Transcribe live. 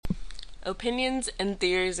Opinions and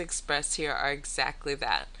theories expressed here are exactly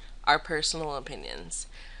that, our personal opinions.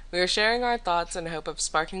 We are sharing our thoughts in hope of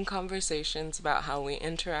sparking conversations about how we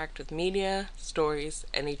interact with media, stories,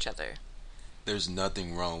 and each other. There's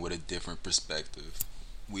nothing wrong with a different perspective.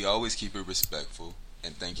 We always keep it respectful,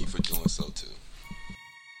 and thank you for doing so too.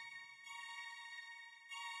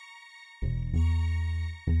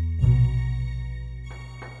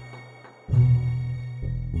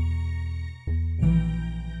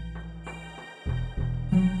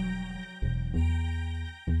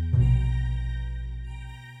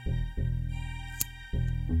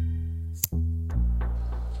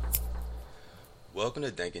 Welcome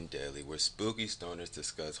to Dankin' Daily, where spooky stoners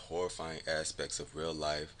discuss horrifying aspects of real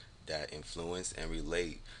life that influence and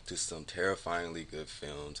relate to some terrifyingly good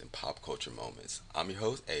films and pop culture moments. I'm your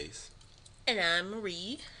host, Ace. And I'm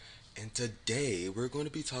Marie. And today we're going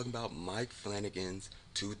to be talking about Mike Flanagan's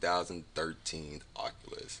 2013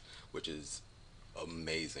 Oculus, which is an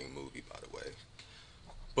amazing movie, by the way.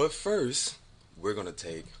 But first, we're going to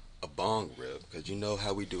take a bong rip, because you know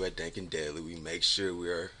how we do at Dankin' Daily. We make sure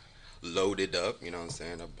we're loaded up, you know what I'm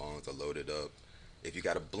saying? Our bongs are loaded up. If you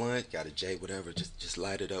got a blunt, got a J, whatever, just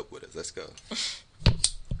light it up with us. Let's go.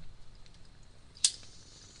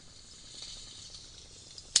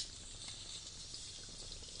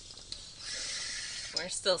 We're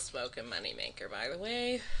still smoking Moneymaker, by the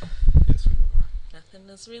way. Yes, we are. Nothing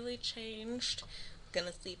has really changed.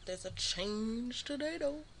 Gonna see if there's a change today,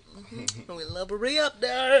 though. We love a re-up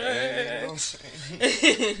there. Hey, you know what I'm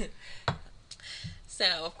saying?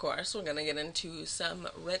 So, of course, we're going to get into some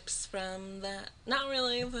rips from that. Not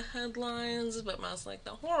really the headlines, but most like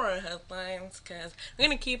the horror headlines, because we're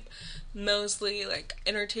going to keep mostly like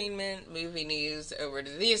entertainment, movie news over to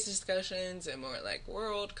these discussions, and more like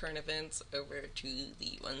world current events over to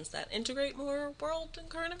the ones that integrate more world and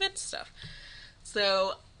current events stuff.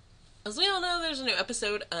 So, as we all know, there's a new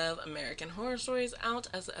episode of American Horror Stories out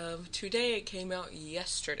as of today. It came out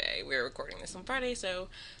yesterday. We're recording this on Friday, so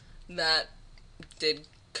that did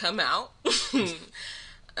come out.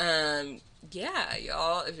 Yeah,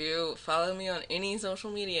 y'all, if you follow me on any social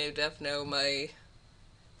media, you definitely know my,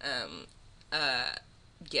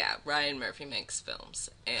 Ryan Murphy makes films,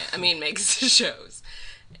 and, makes shows,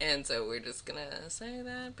 and so we're just gonna say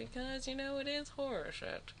that because, you know, it is horror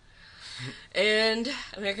shit. And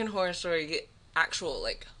American Horror Story, actual,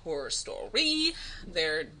 like, horror story,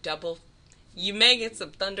 they're double. You may get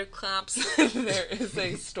some thunderclaps. There is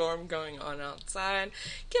a storm going on outside.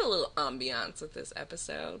 Get a little ambiance with this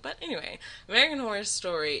episode. But anyway, American Horror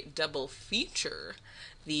Story double feature.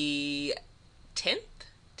 The 10th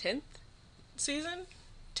season?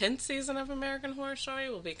 10th season of American Horror Story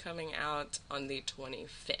will be coming out on the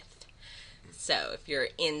 25th. So if you're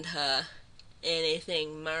into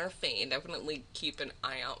anything Murphy, definitely keep an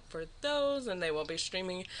eye out for those. And they will be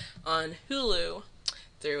streaming on Hulu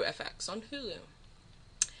through FX on Hulu.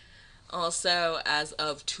 Also, as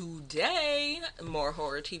of today, more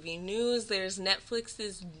horror TV news. There's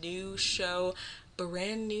Netflix's new show,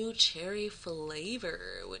 Brand New Cherry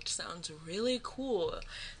Flavor, which sounds really cool.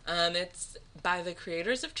 It's by the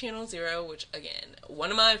creators of Channel Zero, which, again,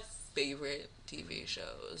 one of my favorite TV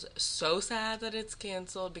shows. So sad that it's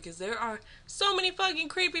canceled, because there are so many fucking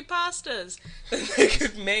creepy pastas that they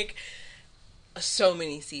could make so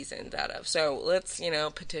many seasons out of. So let's,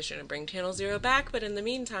 petition and bring Channel Zero back. But in the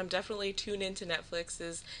meantime, definitely tune into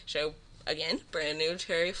Netflix's show, again, Brand New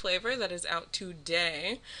Cherry Flavor, that is out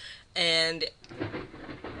today. And,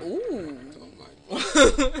 ooh. Oh my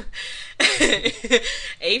God.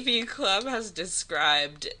 AV Club has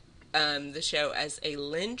described the show as a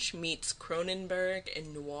Lynch meets Cronenberg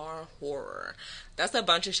in noir horror. That's a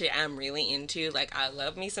bunch of shit I'm really into. Like, I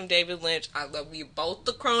love me some David Lynch. I love me both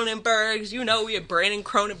the Cronenbergs. You know, we have Brandon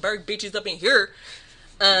Cronenberg bitches up in here.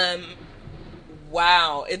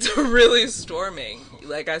 Wow, it's really storming.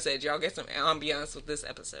 Like I said, y'all get some ambiance with this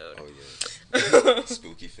episode. Oh, yeah.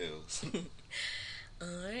 Spooky feels.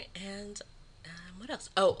 Alright, and what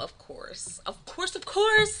else? Oh, of course.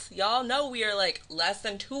 Y'all know we are like less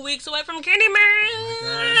than 2 weeks away from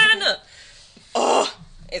Candyman. Oh,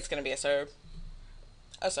 it's gonna be a serve.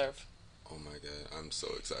 A serve. Oh my God, I'm so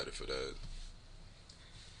excited for that.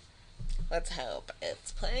 Let's hope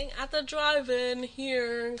it's playing at the drive-in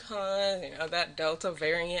here, cause that Delta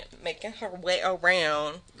variant making her way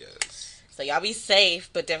around. Yes. So y'all be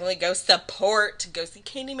safe, but definitely go support. Go see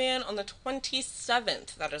Candyman on the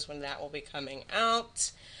 27th. That is when that will be coming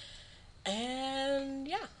out. And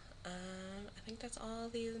yeah, I think that's all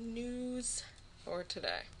the news for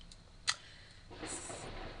today.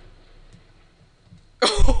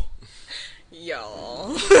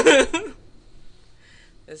 Y'all.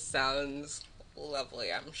 This sounds lovely,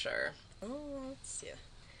 I'm sure. Oh, let's see.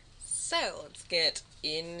 So, let's get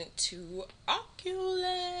into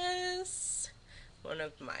Oculus. One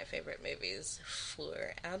of my favorite movies,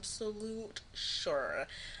 for absolute sure.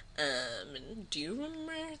 Do you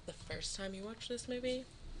remember the first time you watched this movie?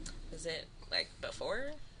 Was it, like,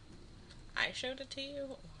 before I showed it to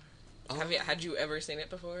you? Had you ever seen it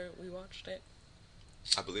before we watched it?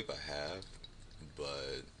 I believe I have,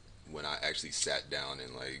 but when I actually sat down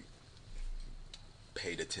and, like,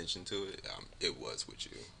 paid attention to it, it was with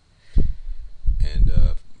you. And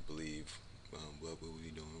I believe, what were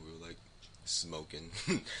we doing? We were, like, smoking.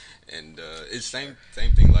 And it's same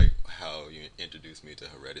thing like how you introduced me to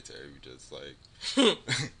Hereditary. We just, like, I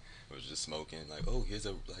was just smoking, like, oh, here's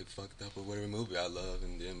a, like, fucked up or whatever movie I love,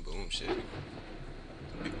 and then boom, shit.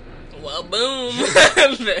 Well, boom.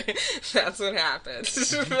 That's what happened.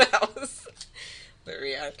 That was the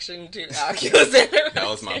reaction to Oculus. That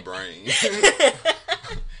was my brain.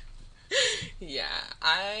 Yeah,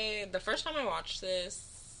 the first time I watched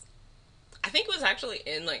this, I think it was actually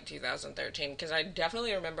in, like, 2013, because I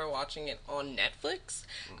definitely remember watching it on Netflix.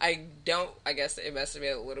 I guess it must have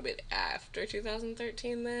been a little bit after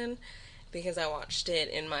 2013 then, because I watched it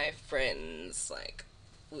in my friend's, like,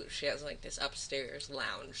 she has, like, this upstairs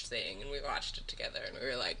lounge thing, and we watched it together, and we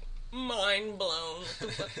were, like, mind blown. What the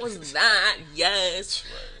fuck was that? Yes.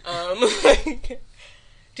 Right.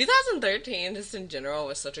 2013, just in general,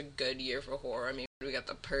 was such a good year for horror. I mean, we got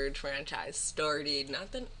the Purge franchise started.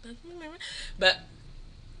 Nothing, but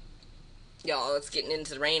y'all, it's getting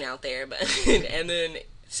into the rain out there. But and then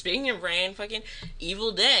speaking of rain, fucking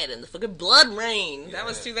Evil Dead and the fucking Blood Rain. Yeah. That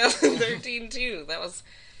was 2013 too. That was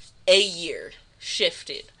a year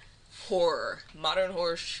shifted. Modern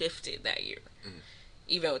horror shifted that year,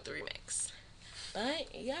 even with the remakes.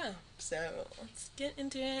 But yeah, so let's get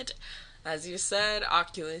into it. As you said,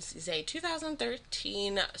 Oculus is a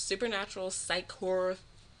 2013 supernatural psych horror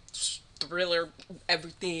thriller,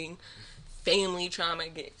 everything, family trauma,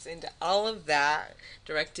 gets into all of that.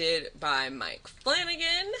 Directed by Mike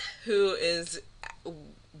Flanagan, who is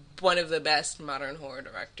one of the best modern horror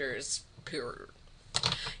directors, period.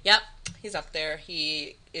 Yep, he's up there.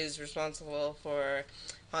 He is responsible for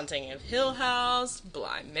Haunting of Hill House,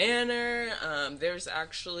 Bly Manor. There's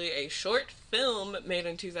actually a short film made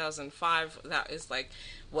in 2005 that is, like,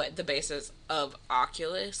 the basis of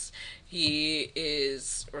Oculus. He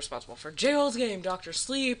is responsible for Gerald's Game, Dr.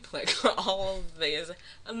 Sleep, like, all of these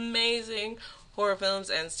amazing horror films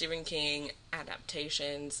and Stephen King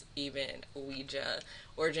adaptations, even Ouija,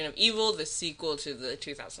 Origin of Evil, the sequel to the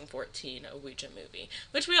 2014 Ouija movie,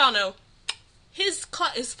 which we all know his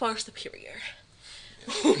cut is far superior.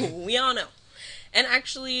 We all know. And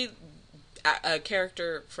actually, a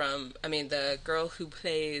character from, the girl who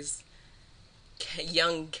plays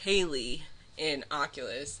young Kaylee in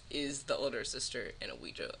Oculus is the older sister in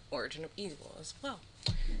Ouija, Origin of Evil as well.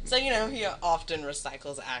 So, he often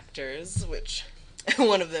recycles actors, which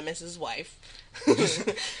one of them is his wife.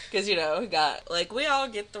 Because, we all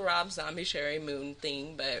get the Rob Zombie, Sherry Moon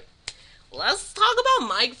thing, but let's talk about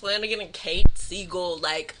Mike Flanagan and Kate Siegel.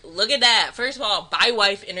 Like, look at that. First of all,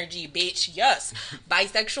 bi-wife energy, bitch. Yes.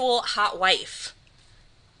 Bisexual hot wife.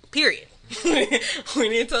 Period. We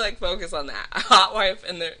need to, focus on that. Hot wife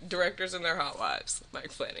and the directors and their hot wives.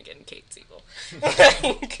 Mike Flanagan and Kate Siegel.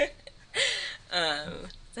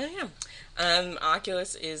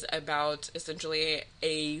 Oculus is about, essentially,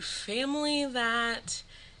 a family that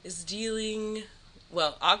is dealing...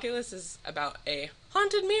 Well, Oculus is about a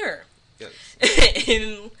haunted mirror. Yes.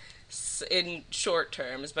 in short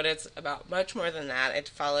terms, but it's about much more than that. It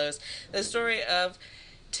follows the story of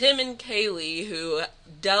Tim and Kaylee, who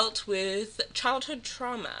dealt with childhood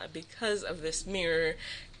trauma because of this mirror,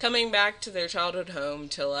 coming back to their childhood home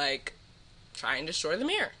to, try and destroy the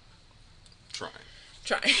mirror. Try.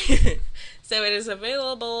 So it is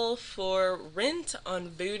available for rent on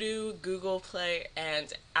Vudu, Google Play,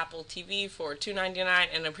 and Apple TV for $2.99,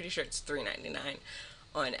 and I'm pretty sure it's $3.99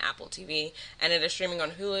 on Apple TV. And it is streaming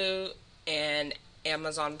on Hulu and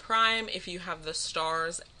Amazon Prime if you have the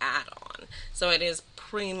Stars add-on. So it is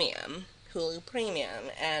premium, Hulu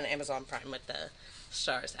Premium, and Amazon Prime with the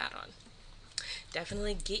Stars add-on.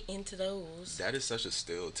 Definitely get into those. That is such a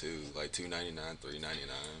steal too. $2.99,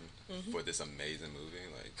 $3.99 for this amazing movie.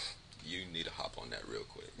 You need to hop on that real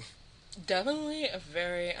quick. Definitely a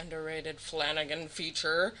very underrated Flanagan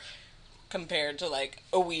feature compared to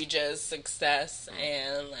Ouija's success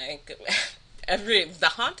and The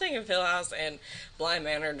Haunting of Hill House and Bly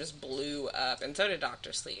Manor just blew up, and so did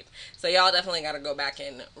Dr. Sleep. So y'all definitely got to go back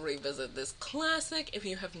and revisit this classic if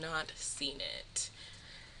you have not seen it.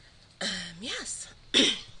 Yes.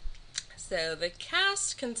 So the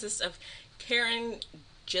cast consists of Karen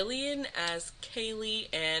Gillian as Kaylee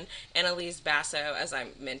and Annalise Basso, as I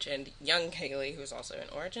mentioned, young Kaylee, who's also in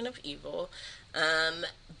Origin of Evil.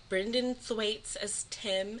 Brendan Thwaites as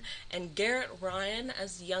Tim, and Garrett Ryan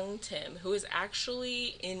as young Tim, who is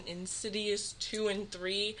actually in Insidious 2 and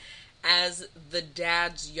 3 as the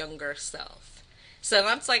dad's younger self. So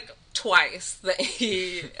that's like twice that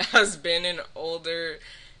he has been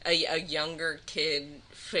a younger kid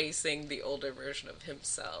facing the older version of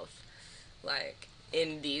himself, like,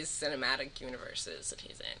 in these cinematic universes that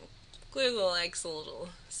he's in. Google likes a little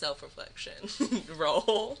self-reflection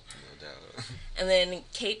role. No doubt. And then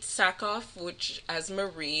Kate Sackhoff, which as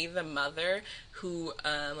Marie, the mother, who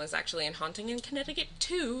was actually in Haunting in Connecticut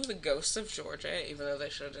 2, The Ghosts of Georgia, even though they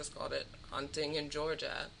should have just called it Haunting in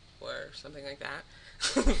Georgia, or something like that.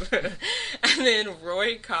 And then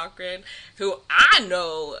Roy Cochran, who I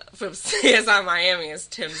know from CSI Miami as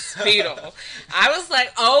Tim Speedle. I was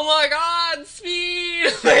like, oh my god,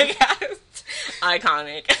 Speed! Like,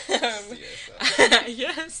 iconic.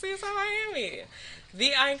 Yes, CSI Miami.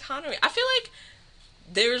 The iconic. I feel like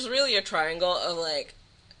there's really a triangle of, like,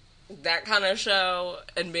 that kind of show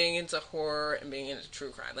and being into horror and being into true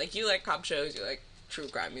crime. Like, you like cop shows, you like true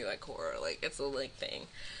crime, you like horror. Like, it's a, like, thing.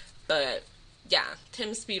 But yeah, Tim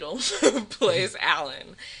Speedle plays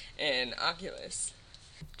Alan in Oculus.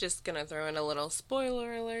 Just gonna throw in a little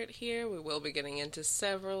spoiler alert here. We will be getting into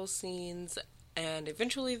several scenes and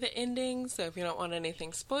eventually the ending, so if you don't want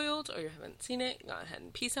anything spoiled or you haven't seen it, go ahead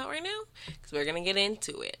and peace out right now, because we're gonna get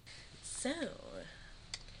into it. So,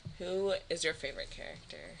 who is your favorite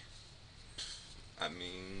character? I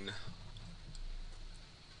mean,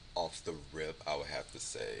 off the rip, I would have to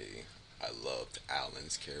say I loved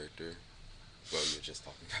Alan's character. Well, you were just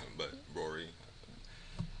talking about him, but Rory.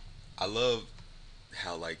 I love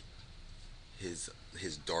how, like, his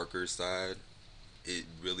darker side, it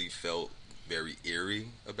really felt very eerie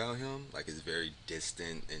about him. Like, it's very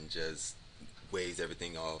distant and just weighs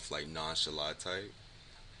everything off, like, nonchalant type.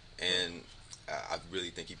 And I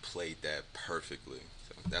really think he played that perfectly.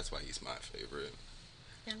 So that's why he's my favorite.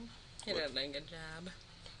 Yeah, he did a good job.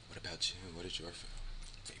 What about you? What is your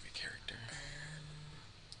favorite character?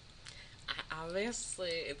 Obviously,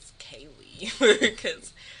 it's Kaylee,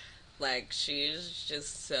 because, like, she's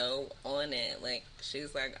just so on it. Like,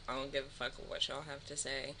 she's like, I don't give a fuck what y'all have to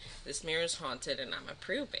say. This mirror's haunted, and I'ma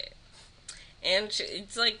prove it. And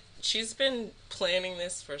it's like, she's been planning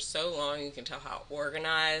this for so long. You can tell how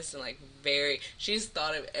organized and, like, she's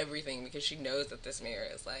thought of everything, because she knows that this mirror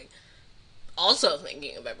is, like, also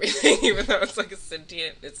thinking of everything, even though it's, like,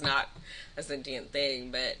 it's not a sentient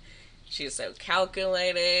thing, but she's so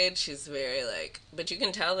calculated. She's very, like, but you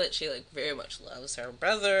can tell that she, like, very much loves her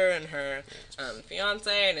brother and her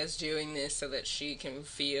fiance, and is doing this so that she can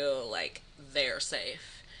feel like they're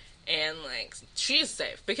safe. And, like, she's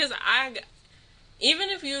safe. Because even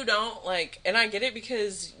if you don't, like, and I get it,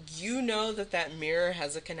 because you know that mirror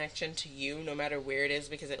has a connection to you no matter where it is,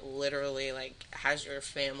 because it literally, like, has your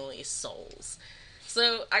family's souls.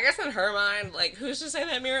 So, I guess in her mind, like, who's to say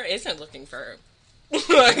that mirror isn't looking for her?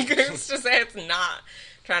 Like, who's to say it's not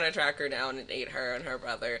trying to track her down and eat her and her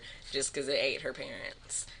brother just because it ate her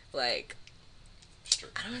parents? Like,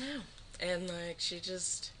 I don't know. And, like, she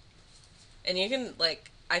just... And you can, like,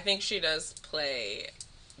 I think she does play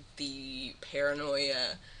the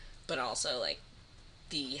paranoia, but also, like,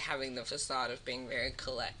 the having the facade of being very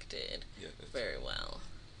collected very well.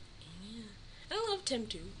 Yeah. I love Tim,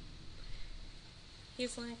 too.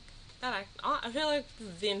 He's, like... I feel like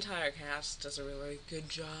the entire cast does a really good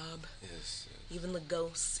job. Yes. Even the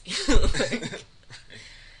ghosts.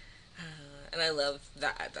 And I love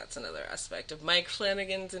that. That's another aspect of Mike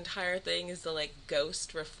Flanagan's entire thing, is the, like,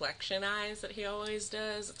 ghost reflection eyes that he always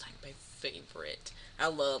does. It's, like, my favorite. I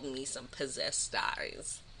love me some possessed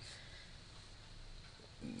eyes.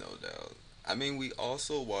 No doubt. I mean, we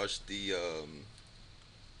also watched the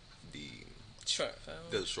short film.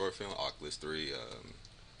 The short film, Oculus 3,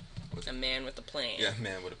 A Man with a Plan. Yeah,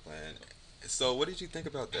 Man with a Plan. So, what did you think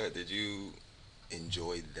about that? Did you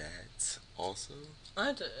enjoy that also?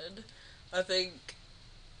 I did. I think,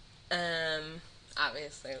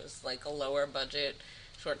 obviously it was, like, a lower budget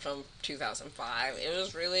short film, 2005. It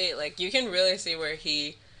was really, like, you can really see where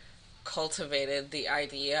he cultivated the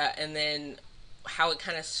idea, and then how it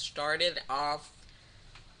kind of started off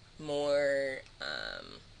more,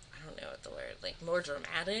 I don't know what the word, like, more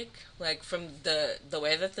dramatic, like, from the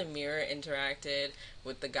way that the mirror interacted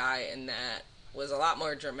with the guy in that was a lot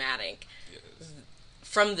more dramatic. Yes.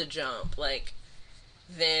 From the jump, like,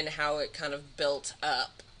 than how it kind of built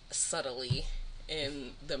up subtly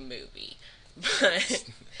in the movie. But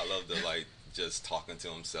I love the like just talking to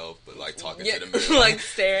himself, but like talking yeah, to the mirror, like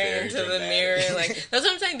staring very into the dramatic. mirror. Like that's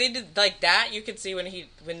what I'm saying. They did like that. You could see when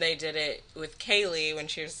they did it with Kaylee when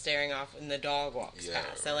she was staring off when the dog walks Yeah.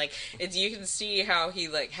 past. So like it's you can see how he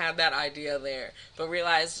like had that idea there, but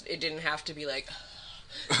realized it didn't have to be like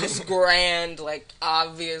this grand like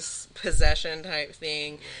obvious possession type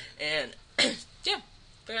thing, and yeah,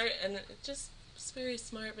 it's very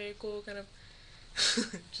smart, very cool, kind of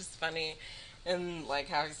just funny. And like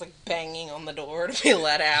how he's like banging on the door to be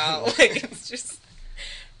let out. Like it's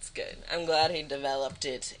good. I'm glad he developed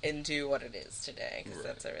it into what it is today because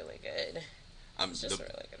that's a really good. It's just a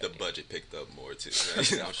really good the idea. budget picked up more too.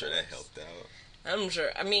 I'm sure that helped out. I'm sure.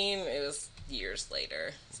 I mean, it was years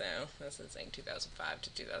later, so this is like 2005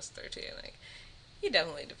 to 2013. Like he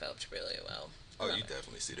definitely developed really well. Oh, you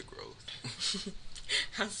definitely see the growth.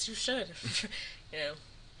 As you should. You know,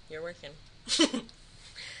 you're working.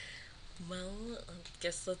 Well, I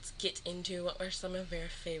guess let's get into what were some of your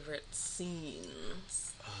favorite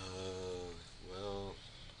scenes. Well,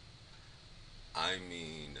 I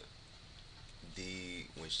mean,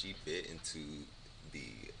 when she bit into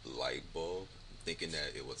the light bulb, thinking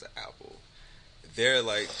that it was an apple.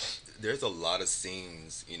 There's a lot of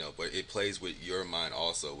scenes, but it plays with your mind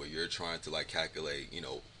also, where you're trying to like calculate,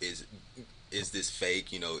 is this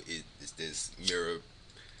fake? Is this mirror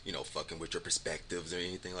fucking with your perspectives or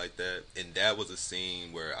anything like that. And that was a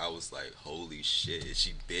scene where I was like, holy shit,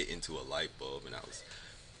 she bit into a light bulb, and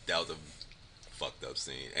that was a fucked up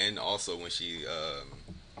scene. And also when she,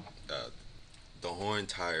 the whole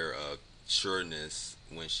entire sureness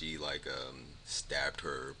when she like stabbed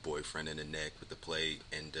her boyfriend in the neck with the plate,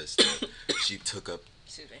 and just she took up.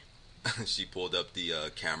 Excuse me. She pulled up the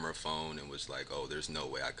camera phone and was like, "Oh, there's no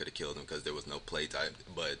way I could have killed him because there was no play type."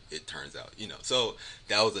 But it turns out, So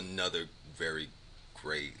that was another very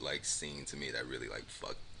great like scene to me that really like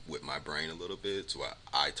fucked with my brain a little bit. So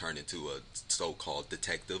I turned into a so-called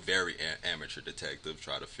detective, very amateur detective,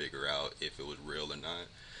 try to figure out if it was real or not.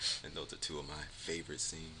 And those are two of my favorite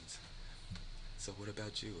scenes. So what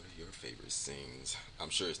about you? What are your favorite scenes? I'm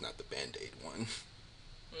sure it's not the Band-Aid one.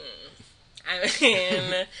 I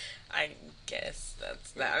mean, I guess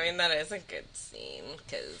that's that. I mean, that is a good scene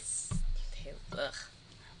because, ugh.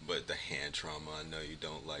 But the hand trauma, I know you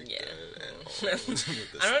don't like Yeah. that at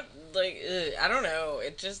all. I don't like. I don't know.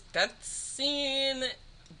 It just that scene.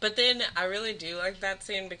 But then I really do like that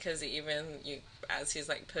scene because even as he's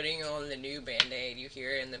like putting on the new Band-Aid, you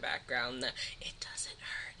hear in the background that it doesn't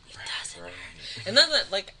hurt. It doesn't hurt. And then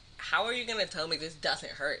like, how are you gonna tell me this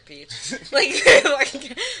doesn't hurt, Peach? like,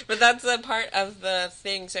 but that's a part of the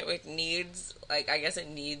thing. So it needs, like, I guess it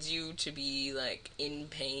needs you to be like in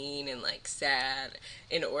pain and like sad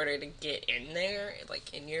in order to get in there,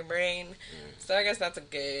 like in your brain. So I guess that's a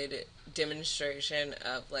good demonstration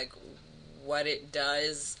of like what it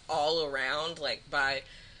does all around, like by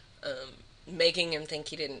making him think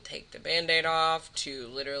he didn't take the Band-Aid off to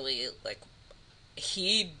literally like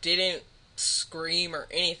he didn't scream or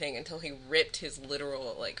anything until he ripped his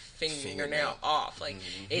literal like fingernail off. Like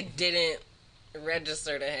it didn't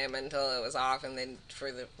register to him until it was off, and then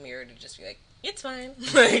for the mirror to just be like, it's fine.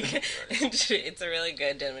 Like it's a really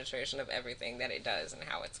good demonstration of everything that it does and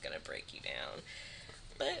how it's gonna break you down.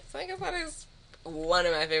 But like I thought it was one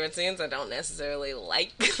of my favorite scenes. I don't necessarily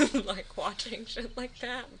like like watching shit like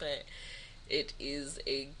that, but it is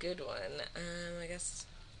a good one. I guess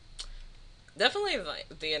definitely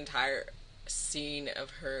like the entire scene of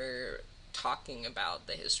her talking about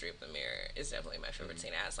the history of the mirror is definitely my favorite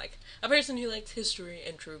scene. As like a person who likes history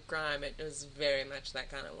and true crime, it was very much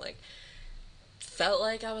that kind of like felt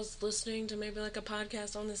like I was listening to maybe like a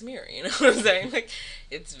podcast on this mirror, you know what I'm saying? Like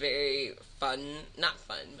it's very fun, not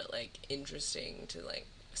fun, but like interesting to like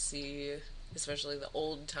see, especially the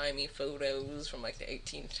old-timey photos from like the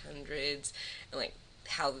 1800s and like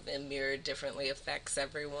how the mirror differently affects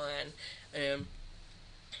everyone.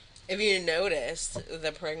 If you notice,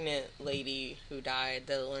 the pregnant lady who died,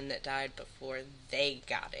 the one that died before they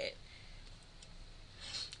got it,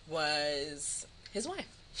 was his wife.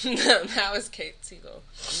 That was Kate Siegel.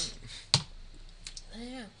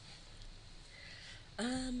 Yeah.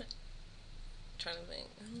 Trying to think.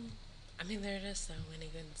 I mean, there are just so many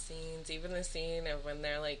good scenes. Even the scene of when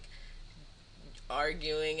they're like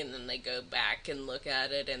arguing and then they go back and look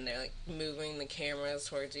at it and they're like moving the cameras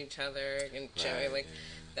towards each other and showing like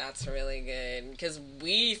that's really good because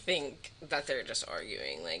we think that they're just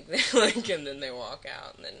arguing like and then they walk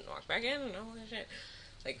out and then walk back in and all that shit.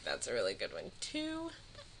 Like that's a really good one too.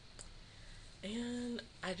 And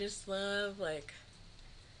I just love like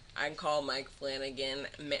I call Mike Flanagan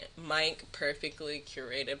Mike perfectly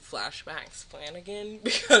curated flashbacks Flanagan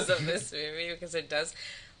because of this movie, because it does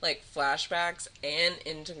like flashbacks and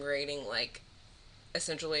integrating like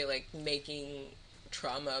essentially like making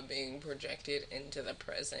trauma being projected into the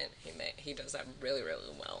present. He does that really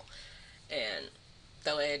really well, and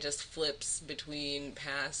the way it just flips between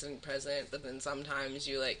past and present, but then sometimes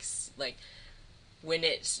you like when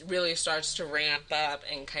it really starts to ramp up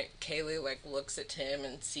and Kaylee like looks at Tim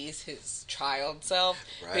and sees his child self,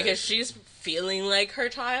 right, because she's feeling like her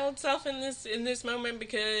child self in this moment,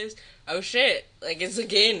 because oh shit, like it's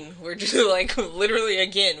again, we're just like literally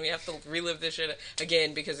again we have to relive this shit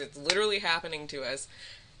again because it's literally happening to us,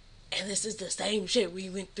 and this is the same shit we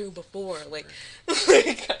went through before, like,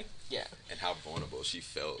 like yeah. And how vulnerable she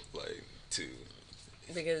felt, like, too.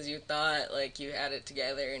 Because you thought, like, you had it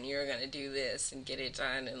together and you were gonna do this and get it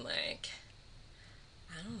done, and, like,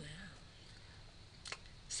 I don't know.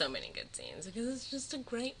 So many good scenes, because it's just a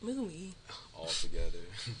great movie. All together.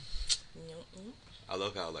 Yep. I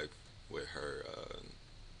love how, like, with her,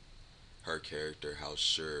 her character, how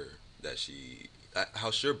sure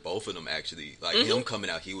both of them actually, like, him coming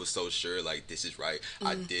out, he was so sure, like, this is right.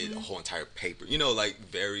 I did a whole entire paper, you know, like,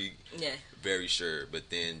 very sure, but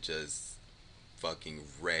then just fucking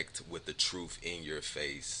wrecked with the truth in your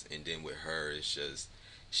face. And then with her, it's just,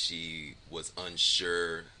 she was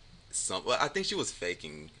unsure. I think she was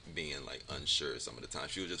faking being, like, unsure some of the time.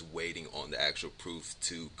 She was just waiting on the actual proof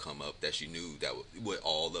to come up, that she knew that with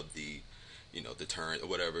all of the, you know, deterrent or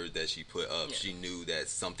whatever that she put up, she knew that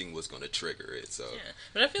something was going to trigger it. So yeah,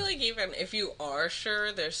 but I feel like even if you are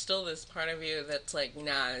sure, there's still this part of you that's like,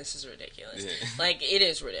 nah, this is ridiculous. Yeah. Like, it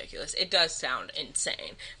is ridiculous. It does sound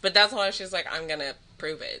insane, but that's why she's like, I'm gonna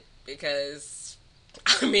prove it, because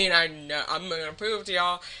I mean, I know I'm gonna prove to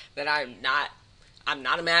y'all that I'm not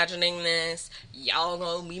imagining this. Y'all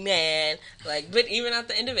gonna be mad. Like, but even at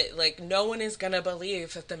the end of it, like, no one is gonna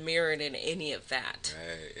believe that the mirror did any of that.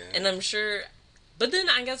 Right, yeah. And I'm sure, but then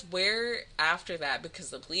I guess where after that, because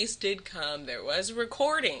the police did come, there was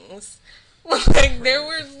recordings. Like,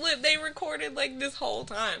 they recorded, like, this whole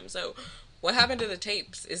time. So, what happened to the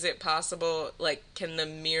tapes? Is it possible, like, can the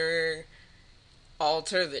mirror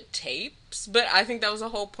alter the tapes? But I think that was the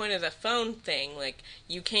whole point of the phone thing. Like,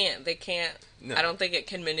 they can't, no. I don't think it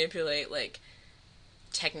can manipulate, like,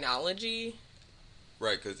 technology.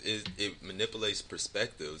 Right, because it manipulates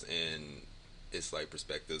perspectives, and it's, like,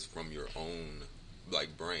 perspectives from your own,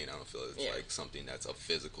 like, brain. I don't feel it's, like, something that's a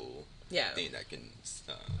physical thing that can,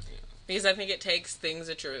 you know. Because I think it takes things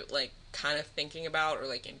that you're, like, kind of thinking about, or,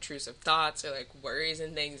 like, intrusive thoughts, or, like, worries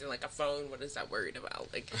and things, and, like, a phone, what is that worried about?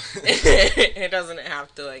 Like, it doesn't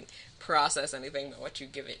have to, like, process anything but what you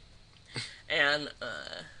give it. And,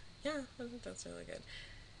 yeah, I think that's really good.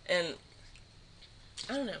 And,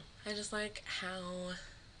 I don't know, I just like how,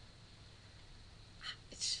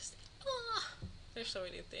 it's just, there's so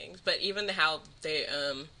many things. But even how they,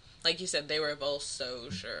 like you said, they were both so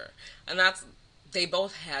sure. And they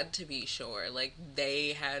both had to be sure. Like,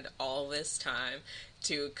 they had all this time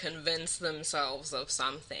to convince themselves of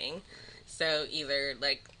something. So either,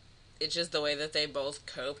 like, it's just the way that they both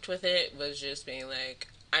coped with it was just being like,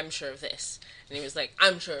 I'm sure of this. And he was like,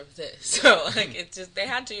 I'm sure of this. So, like, it's just, they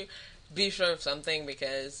had to be sure of something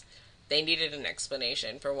because they needed an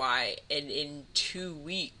explanation for why in 2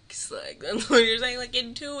 weeks, like, that's what you're saying, like,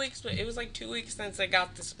 in 2 weeks, it was like 2 weeks since they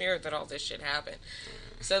got the smear that all this shit happened.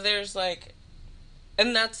 So there's, like,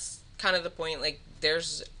 and that's kind of the point, like,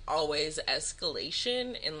 there's always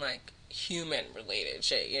escalation in, like, human-related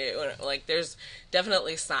shit, you know? Like, there's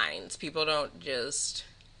definitely signs. People don't just,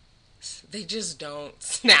 they just don't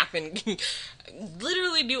snap and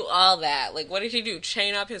literally do all that. Like, what did he do?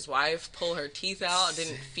 Chain up his wife, pull her teeth out,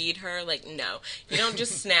 didn't feed her? Like, no. You don't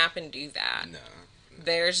just snap and do that. No.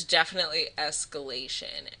 There's definitely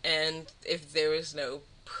escalation. And if there was no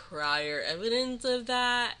prior evidence of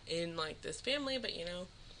that in, like, this family, but, you know,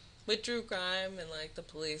 with true crime and, like, the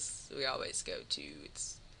police we always go to,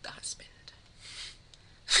 it's the husband.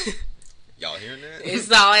 Y'all hearing that?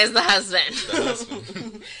 It's always the husband. The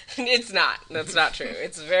husband. It's not. That's not true.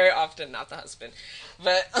 It's very often not the husband.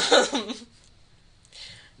 But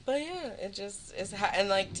yeah, it just is, and,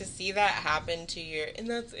 like, to see that happen to your, and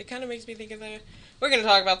that's, it kind of makes me think of we're going to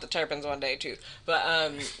talk about the Turpins one day, too.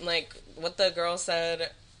 But, like, what the girl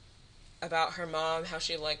said about her mom, how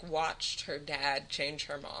she, like, watched her dad change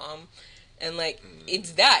her mom. And, like,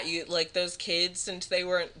 it's that. You, like, those kids, since they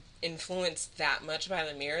weren't influenced that much by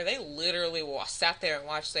the mirror, they literally sat there and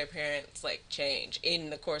watched their parents, like, change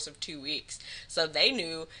in the course of 2 weeks. So they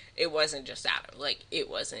knew it wasn't just Adam. Like, it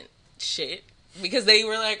wasn't shit. because they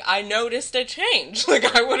were like, I noticed a change. Like,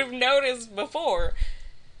 I would have noticed before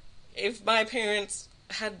if my parents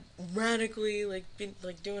had radically, like, been,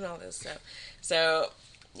 like, doing all this stuff. So,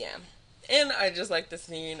 yeah. And I just like the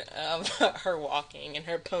scene of her walking and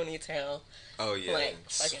her ponytail. Oh, yeah. Like,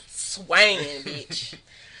 fucking swanging, bitch.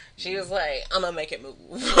 She was like, I'm gonna make it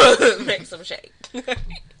move. Make some shake. No doubt.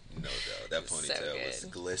 That ponytail So was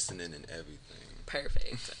glistening and everything.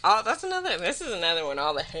 Perfect. Oh, this is another one.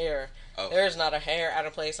 All the hair. Oh. There's not a hair out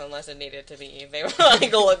of place unless it needed to be. They were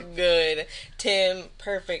like, look good. Tim,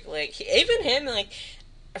 perfect. Like, even him, like,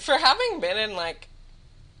 for having been in, like,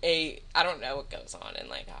 I don't know what goes on in,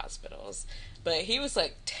 like, hospitals, but he was,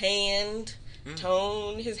 like, tanned,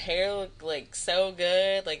 toned. His hair looked, like, so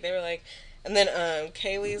good. Like, they were like, and then,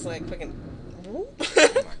 Kaylee's, like, fucking, whoop.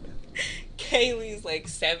 Kaylee's, like,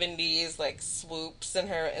 70s, like, swoops in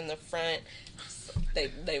the front.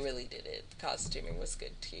 They really did it. The costuming was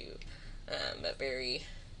good too, but very.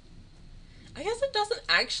 I guess it doesn't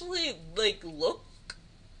actually like look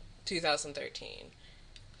 2013.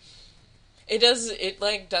 It does. It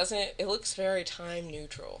like doesn't. It looks very time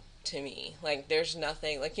neutral to me. Like there's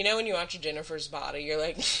nothing like when you watch Jennifer's Body, you're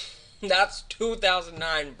like, that's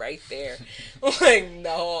 2009 right there. Like the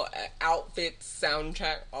whole outfit,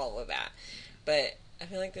 soundtrack, all of that. But I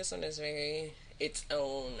feel like this one is very its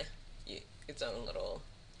own little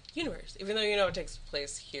universe, even though it takes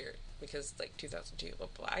place here because like 2002. Blah,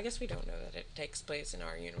 blah. I guess we don't know that it takes place in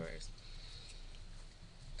our universe.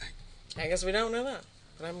 I guess we don't know that,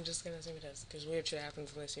 but I'm just gonna assume it does because weird shit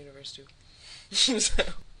happens in this universe too. So,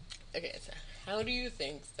 okay, so how do you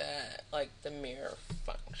think that like the mirror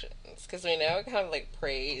functions? Because we know it kind of like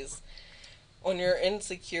preys on your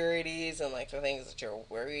insecurities and like the things that you're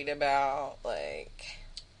worried about, like.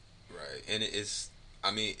 Right, and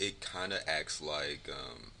it kind of acts like,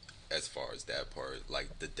 as far as that part,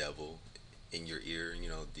 like the devil in your ear.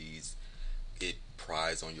 It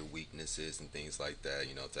pries on your weaknesses and things like that.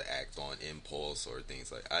 To act on impulse or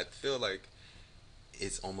things like. I feel like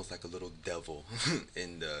it's almost like a little devil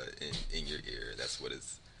in your ear. That's what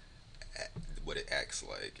it acts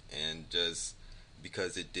like, and just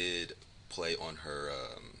because it did play on her,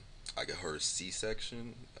 her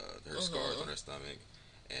C-section, her scars on her stomach,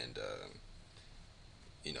 and.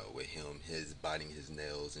 With him, his biting his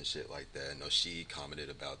nails and shit like that. No, she commented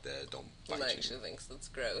about that. Don't bite like you. she thinks that's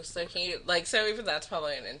gross. So so even that's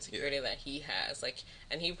probably an insecurity that he has. Like,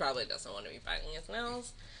 and he probably doesn't want to be biting his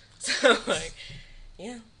nails. So like,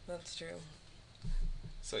 yeah, that's true.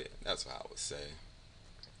 So yeah, that's what I would say.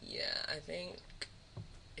 Yeah, I think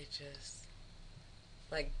it just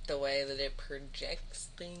like the way that it projects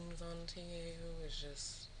things onto you is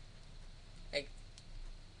just like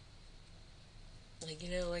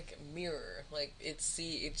like a mirror. Like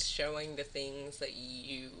it's showing the things that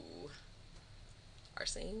you are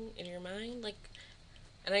seeing in your mind. Like,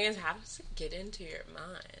 and I guess how does it get into your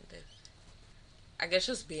mind? I guess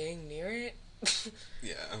just being near it.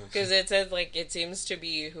 Yeah. Because it says like it seems to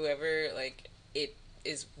be whoever like it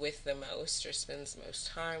is with the most or spends the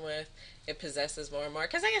most time with, it possesses more and more.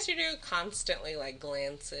 Because I guess you do constantly like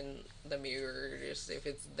glance in the mirror just if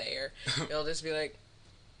it's there. You'll just be like.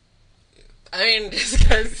 I mean, just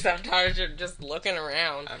because sometimes you're just looking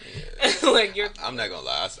around. I mean, yeah. Like you're. I'm not gonna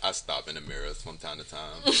lie. I stop in the mirrors from time to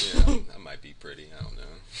time. I might be pretty. I don't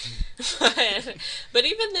know. But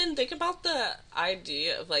even then, think about the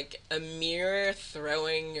idea of like a mirror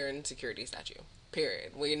throwing your insecurities at you.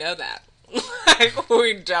 Period. We know that. Like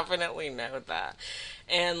we definitely know that,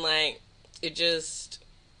 and like it just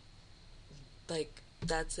like.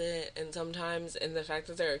 That's it. And sometimes, and the fact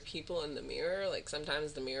that there are people in the mirror, like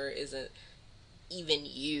sometimes the mirror isn't even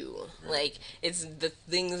you. Right. Like it's the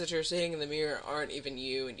things that you're seeing in the mirror aren't even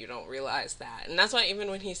you, and you don't realize that. And that's why even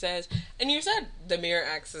when he says, and you said the mirror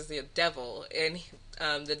acts as the devil, and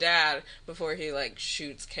the dad before he like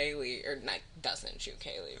shoots Kaylee or not doesn't shoot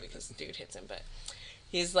Kaylee because the dude hits him, but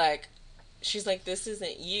he's like, she's like, this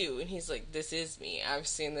isn't you, and he's like, this is me. I've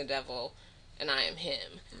seen the devil. And I am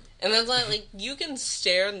him. And that's like you can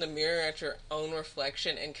stare in the mirror at your own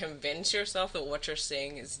reflection and convince yourself that what you're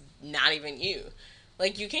seeing is not even you.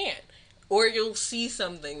 Like, you can't. Or you'll see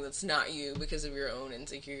something that's not you because of your own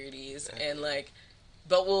insecurities. Exactly. And, like,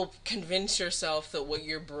 but will convince yourself that what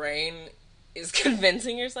your brain is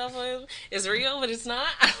convincing yourself of is real, but it's not.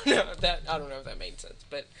 I don't know if that made sense,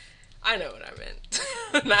 but I know what I meant.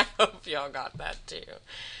 And I hope y'all got that, too.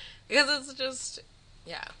 Because it's just,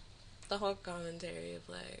 yeah. The whole commentary of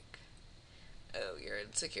like, oh, you're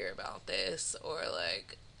insecure about this, or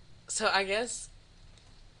like, so I guess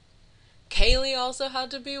Kaylee also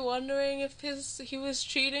had to be wondering if he was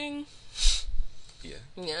cheating. Yeah.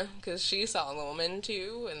 Yeah, because she saw the woman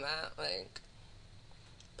too, and that, like,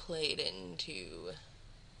 played into,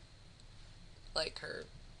 like, her,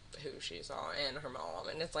 who she saw, and her mom,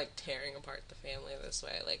 and it's, like, tearing apart the family this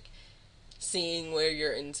way, like, seeing where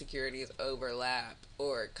your insecurities overlap,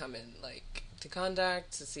 or come in, like, to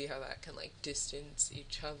contact, to see how that can, like, distance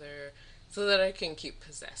each other, so that I can keep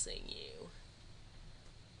possessing you.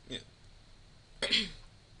 Yeah.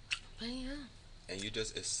 But yeah. And you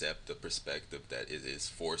just accept the perspective that it is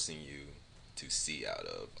forcing you to see out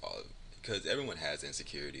of all of, because everyone has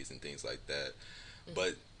insecurities and things like that. Mm-hmm.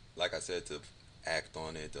 But like I said, to act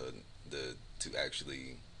on it, to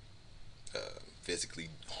actually physically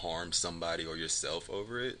harm somebody or yourself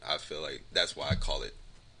over it, I feel like that's why I call it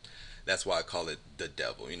the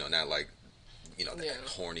devil. You know, not like, you know, that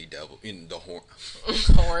horny devil. You know, the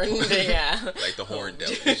horned, yeah, like the horned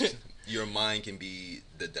devil. Your mind can be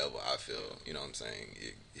the devil, I feel. You know what I'm saying?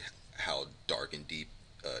 How dark and deep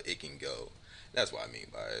it can go. That's what I mean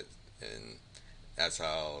by it. And that's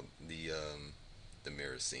how the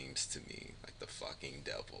mirror seems to me, like the fucking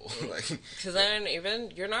devil. Like, because then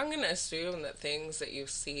even you're not going to assume that things that you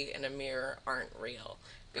see in a mirror aren't real.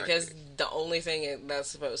 Because the only thing that's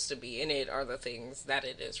supposed to be in it are the things that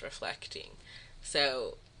it is reflecting.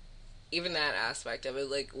 So even that aspect of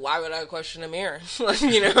it, like, why would I question a mirror? Like,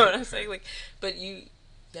 you know what I'm saying? Like, but you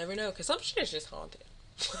never know, because some shit is just haunted.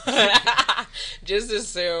 Just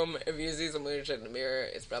assume if you see some weird shit in the mirror,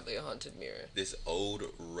 it's probably a haunted mirror. This old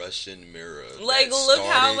Russian mirror, like, look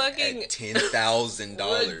how fucking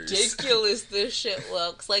 $10,000 ridiculous this shit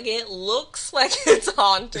looks. Like, it looks like it's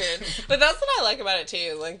haunted, but that's what I like about it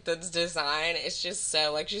too. Like, the design, it's just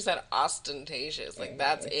so, like she said, ostentatious. Like,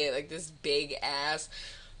 that's it. Like, this big ass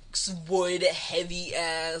wood, heavy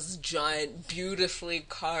ass, giant, beautifully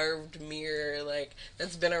carved mirror, like,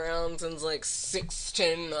 that's been around since, like,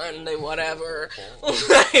 1690, whatever.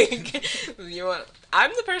 Like,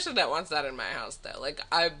 I'm the person that wants that in my house, though. Like,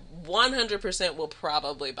 I 100% will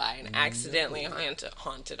probably buy an accidentally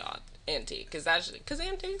haunted antique, because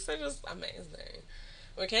antiques are just amazing.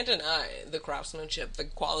 We can't deny the craftsmanship, the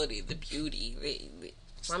quality, the beauty,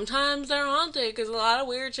 sometimes they're haunted because a lot of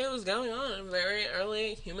weird shit was going on in very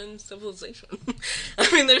early human civilization.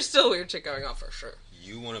 I mean, there's still weird shit going on for sure.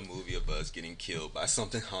 You want a movie of us getting killed by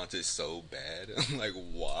something haunted so bad? I'm like,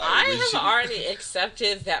 why? I have already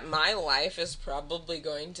accepted that my life is probably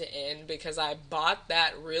going to end because I bought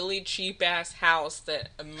that really cheap ass house that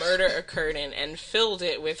a murder occurred in and filled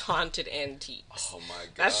it with haunted antiques. Oh my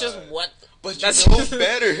god. That's just what. But you know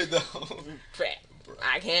better though.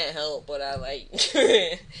 I can't help but I like.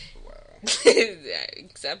 Wow.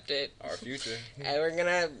 Accept it. Our future. And we're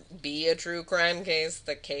gonna be a true crime case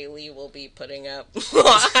that Kaylee will be putting up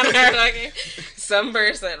on her, like, some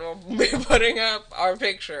person will be putting up our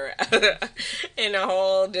picture in a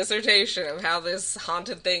whole dissertation of how this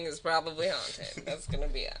haunted thing is probably haunted. That's gonna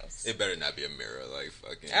be us. It better not be a mirror, like,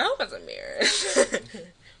 fucking. I hope it's a mirror.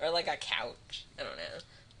 Or like a couch. I don't know.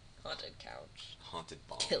 Haunted couch. Haunted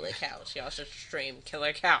bomb. Killer couch. Y'all should stream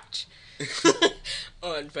Killer Couch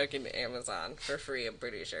on fucking Amazon for free, I'm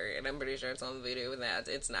pretty sure. And I'm pretty sure it's on Voodoo with ads.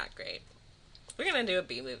 It's not great. We're gonna do a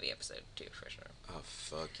B-movie episode too, for sure. Oh,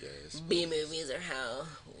 fuck yes. B-movies are how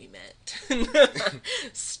we met.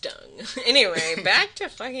 Stung. Anyway, back to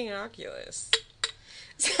fucking Oculus.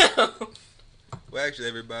 So. Well, actually,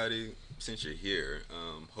 everybody, since you're here,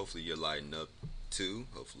 hopefully you're lighting up too.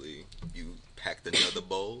 Hopefully you packed another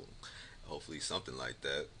bowl. Hopefully something like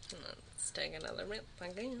that. Let's take another rip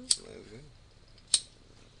again.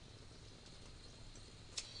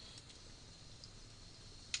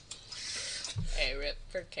 A rip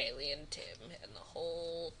for Kaylee and Tim and the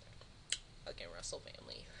whole fucking Russell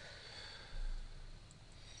family.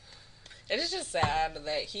 It is just sad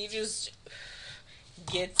that he just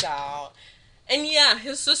gets out. And yeah,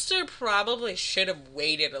 his sister probably should have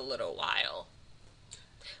waited a little while.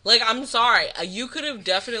 Like, I'm sorry, you could have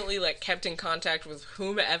definitely, like, kept in contact with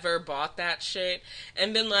whomever bought that shit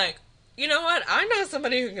and been like, you know what, I know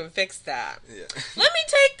somebody who can fix that. Yeah. Let me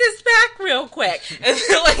take this back real quick. And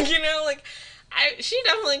then, like, you know, like, she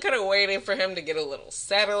definitely could have waited for him to get a little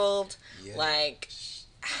settled, like,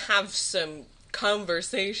 have some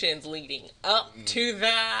conversations leading up to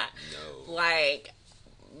that. No. Like,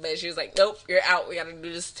 but she was like, nope, you're out, we gotta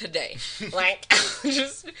do this today. Like,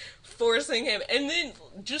 just forcing him, and then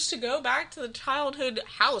just to go back to the childhood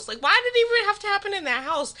house. Like, why did it even have to happen in that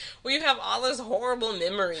house where you have all those horrible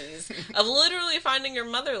memories of literally finding your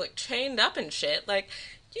mother, like, chained up and shit? Like,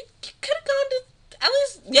 you could have gone to, at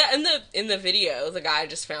least, yeah, in the video, the guy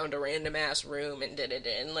just found a random ass room and did it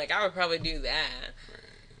in. Like, I would probably do that.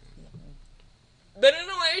 But in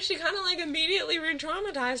a way, she kind of, like, immediately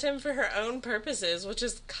re-traumatized him for her own purposes, which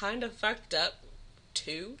is kind of fucked up,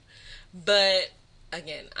 too. But,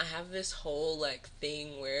 again, I have this whole, like,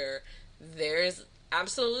 thing where there's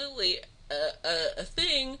absolutely a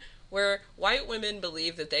thing where white women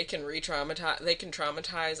believe that they can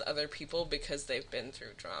traumatize other people because they've been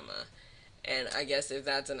through trauma. And I guess if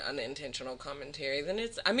that's an unintentional commentary, then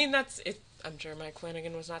it's, I mean, that's, it. I'm sure Mike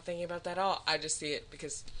Flanagan was not thinking about that at all. I just see it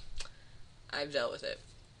because I've dealt with it.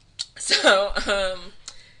 So,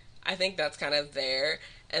 I think that's kind of there.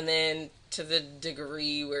 And then to the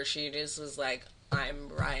degree where she just was like, I'm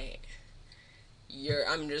right.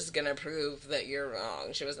 I'm just gonna prove that you're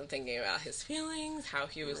wrong. She wasn't thinking about his feelings, how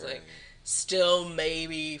he was like still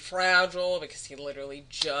maybe fragile because he literally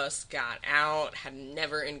just got out, had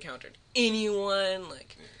never encountered anyone,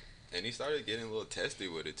 like. And he started getting a little testy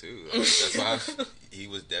with it too. Like, that's why he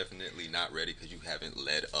was definitely not ready because you haven't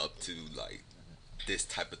led up to like this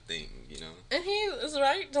type of thing, you know. And he was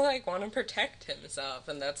right to like want to protect himself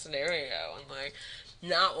in that scenario and like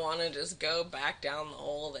not want to just go back down the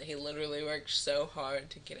hole that he literally worked so hard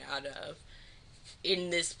to get out of in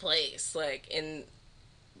this place, like in.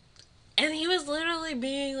 And he was literally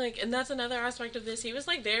being like, and that's another aspect of this. He was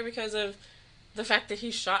like there because of the fact that he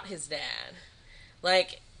shot his dad,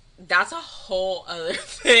 like. That's a whole other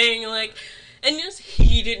thing, like, and just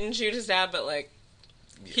he didn't shoot his dad, but, like,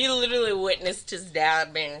 he literally witnessed his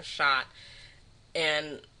dad being shot,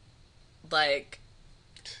 and, like,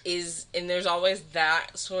 and there's always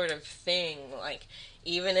that sort of thing, like,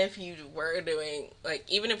 even if you were doing, like,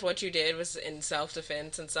 even if what you did was in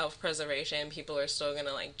self-defense and self-preservation, people are still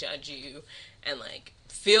gonna, like, judge you, and, like,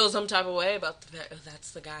 feel some type of way about the fact, oh,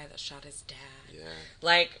 that's the guy that shot his dad. Yeah.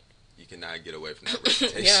 Like, you cannot get away from that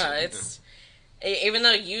reputation. Yeah, it's even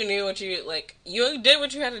though you knew what you like, you did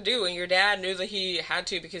what you had to do, and your dad knew that he had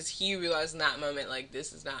to because he realized in that moment, like,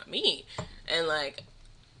 this is not me, and like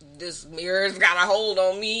this mirror's got a hold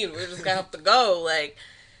on me, and we're just gonna have to go. Like,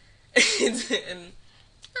 and I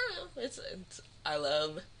don't know, it's I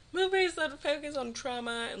love movies that focus on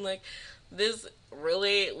trauma, and like this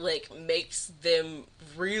really like makes them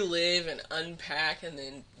relive and unpack, and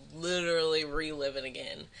then literally relive it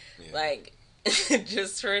again. Yeah. Like,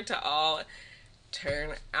 just for it to all turn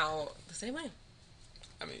out the same way.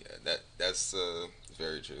 I mean, that's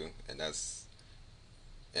very true, and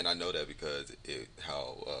I know that because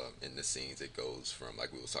how in the scenes it goes from,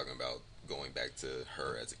 like we was talking about, going back to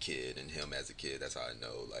her as a kid and him as a kid. That's how I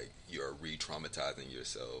know, like, you're re-traumatizing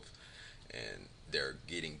yourself, and they're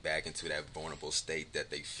getting back into that vulnerable state that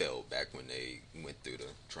they felt back when they went through the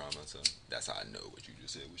trauma. So that's how I know what you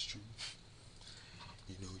just said was true.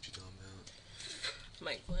 You know what you're talking about.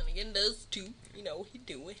 Mike Flanagan does too. You know he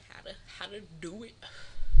do it. How to do it.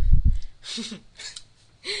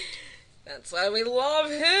 That's why we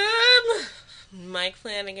love him. Mike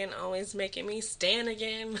Flanagan always making me stand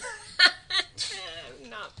again.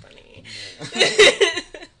 Not funny.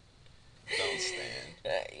 Don't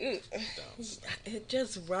stand. Don't stand. It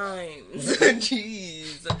just rhymes.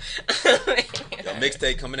 Jeez. Yo,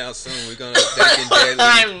 mixtape coming out soon. We're gonna Dank and Deadly.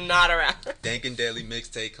 I'm not around. Dank and Deadly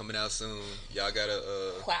mixtape coming out soon. Y'all gotta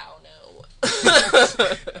Wow, no. I'm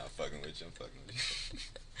fucking with you.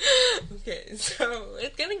 Okay, so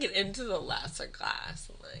it's gonna get into the lesser class.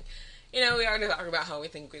 Like, you know, we already talked about how we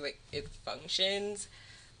think it functions.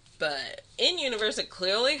 But in universe, it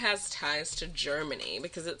clearly has ties to Germany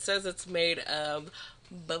because it says it's made of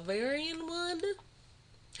Bavarian wood,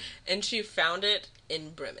 and she found it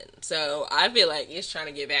in Bremen. So I feel like he's trying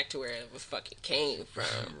to get back to where it was fucking came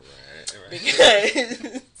from,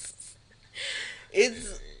 right.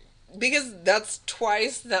 Because because that's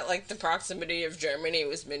twice that like the proximity of Germany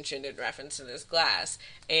was mentioned in reference to this glass,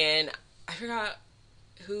 and I forgot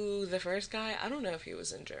who the first guy. I don't know if he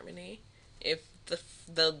was in Germany. If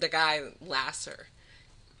the guy Lasser,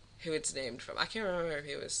 who it's named from. I can't remember if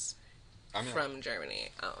he was from Germany.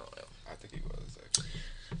 I don't know. I think he was, actually.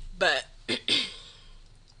 But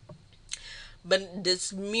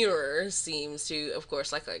this mirror seems to, of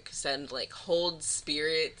course, like I said, like hold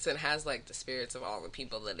spirits and has like the spirits of all the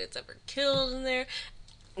people that it's ever killed in there.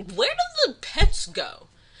 Where do the pets go?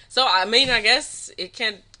 So I mean, I guess it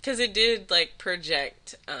can, because it did like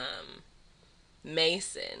project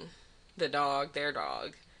Mason. The dog, their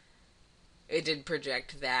dog. It did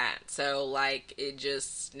project that. So, like, it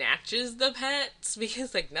just snatches the pets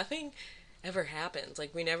because, like, nothing ever happens.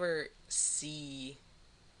 Like, we never see.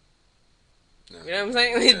 No, you know what I'm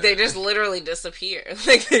saying? Yeah. They just literally disappear.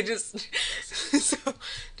 Like, they just. So,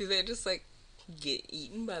 do they just, like, get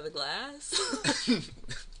eaten by the glass?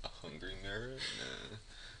 A hungry mirror?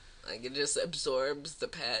 Nah. Like, it just absorbs the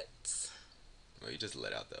pets. Well, he just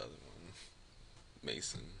let out the other one,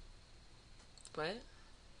 Mason. What?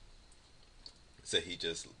 So he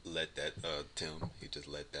just let that Tim. He just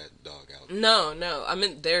let that dog out. No, I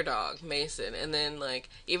meant their dog, Mason. And then like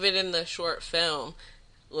even in the short film,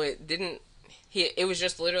 like didn't he? It was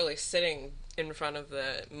just literally sitting in front of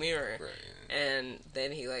the mirror, Right. and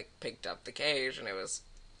then he like picked up the cage and it was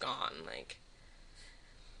gone. Like,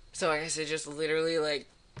 so I guess it just literally like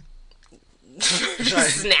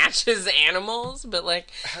snatches animals, but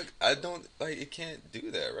like I don't like. It can't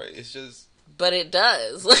do that, right? It's just. but it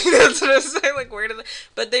does. Like that's what I'm saying. Like where did?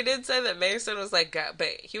 But they did say that Mason was like, but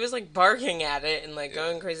he was like barking at it and like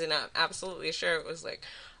going crazy. Not absolutely sure it was like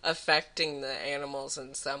affecting the animals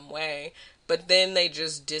in some way. But then they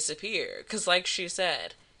just disappear because, like she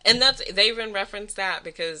said, and that's they even referenced that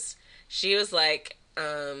because she was like,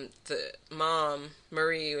 the mom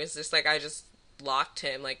Marie was just like, I just locked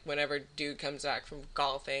him. Like whenever dude comes back from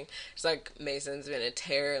golfing, it's like Mason's been a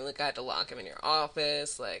terror. And like I had to lock him in your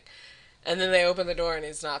office. Like. And then they open the door and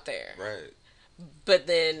he's not there. Right. But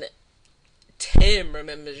then Tim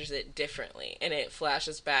remembers it differently. And it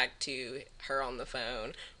flashes back to her on the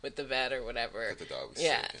phone with the vet or whatever. The dog was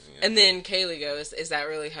yeah. sick And then Kaylee goes, is that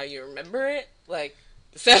really how you remember it? Like,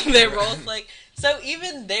 so they're both like... So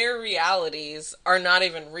even their realities are not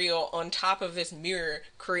even real on top of this mirror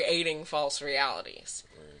creating false realities.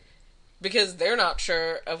 Because they're not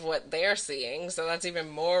sure of what they're seeing, so that's even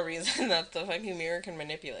more reason that the fucking mirror can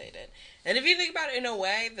manipulate it. And if you think about it in a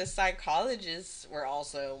way, the psychologists were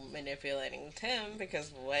also manipulating Tim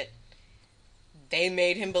because what they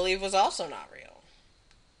made him believe was also not real.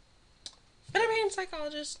 But I mean,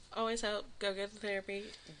 psychologists always help. Go get the therapy.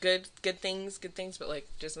 Good things, but like,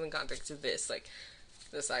 just in the context of this, like,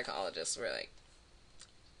 the psychologists were like,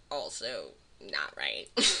 also not right.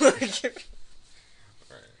 Like,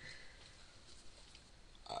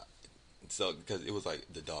 So, because it was like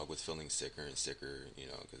the dog was feeling sicker and sicker, you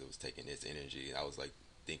know, because it was taking its energy. I was like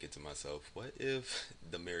thinking to myself, what if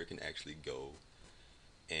the mirror can actually go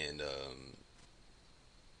and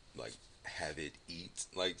like have it eat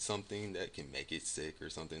like something that can make it sick or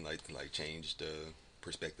something like change the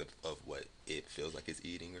perspective of what it feels like it's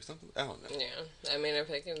eating or something. I don't know. Yeah, I mean, if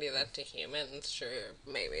they can do that to humans, sure,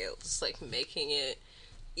 maybe it's like making it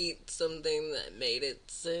eat something that made it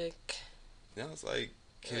sick. Now it's like.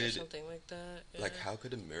 Or something like that. Yeah. Like, how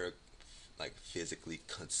could a mirror, like, physically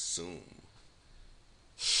consume,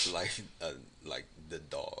 like the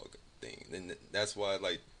dog thing? And that's why,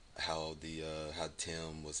 like, how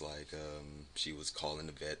Tim was like, she was calling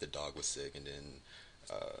the vet, the dog was sick, and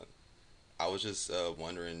then, I was just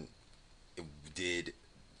wondering, did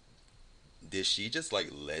she just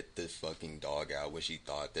like let the fucking dog out when she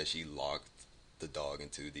thought that she locked the dog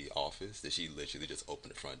into the office? Did she literally just open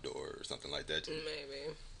the front door or something like that?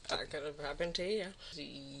 Maybe. That could have happened to you.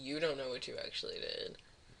 You don't know what you actually did.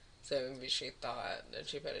 So maybe she thought that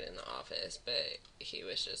she put it in the office, but he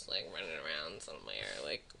was just like running around somewhere,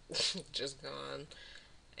 like just gone.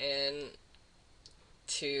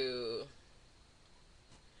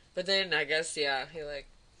 But then I guess, yeah, he like,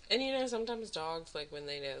 and you know, sometimes dogs, like when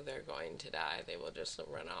they know they're going to die, they will just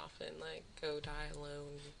run off and like go die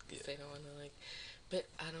alone because they don't want to like, but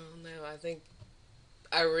I don't know, I think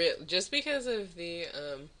just because of the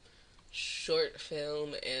short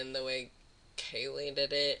film and the way Kaylee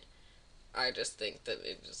did it, I just think that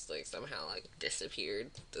it just like somehow like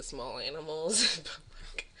disappeared the small animals. But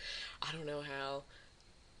like, I don't know how,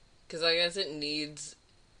 because I guess it needs,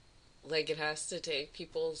 like, it has to take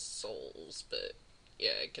people's souls, but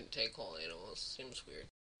yeah, it can take whole animals. Seems weird.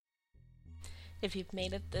 If you've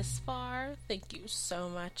made it this far, thank you so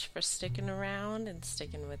much for sticking around and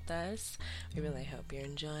sticking with us. We really hope you're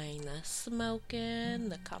enjoying the smoking,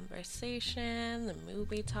 the conversation, the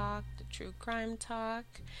movie talk, the true crime talk.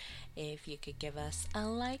 If you could give us a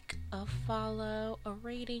like, a follow, a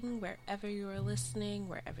rating wherever you are listening,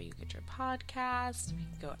 wherever you get your podcast. If you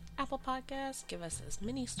can go to Apple Podcasts, give us as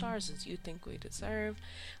many stars as you think we deserve.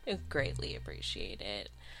 We greatly appreciate it.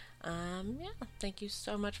 Yeah, thank you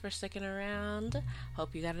so much for sticking around.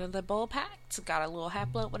 Hope you got another bowl packed, got a little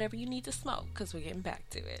half blunt, whatever you need to smoke, because we're getting back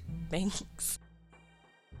to it. Thanks.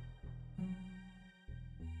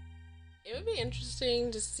 It would be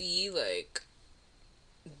interesting to see, like,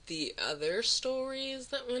 the other stories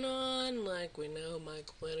that went on. Like, we know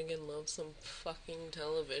Mike Flanagan loves some fucking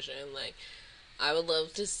television. Like, I would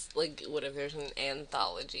love to, like, what if there's an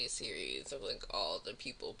anthology series of, like, all the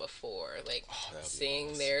people before, like, seeing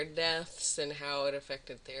awesome. Their deaths and how it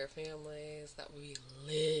affected their families. That would be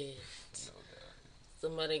lit.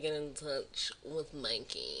 somebody get in touch with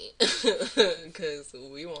Mikey because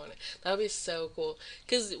we want it. That would be so cool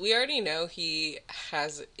because we already know he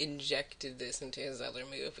has injected this into his other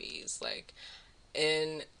movies. Like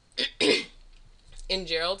in in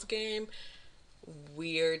Gerald's Game,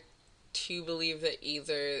 we're to believe that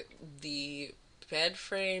either the bed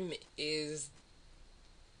frame is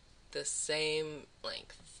the same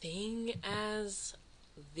like thing as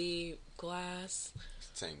the glass,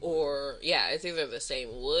 Same. or yeah, it's either the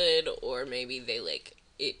same wood, or maybe they like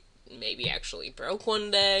it maybe actually broke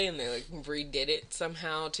one day and they like redid it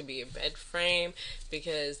somehow to be a bed frame,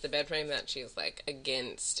 because the bed frame that she's like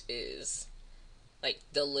against is like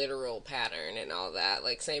the literal pattern and all that,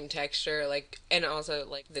 like same texture, like, and also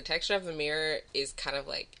like the texture of the mirror is kind of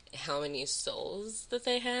like how many souls that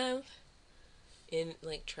they have in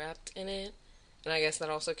like trapped in it. And I guess that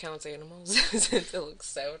also counts animals since it looks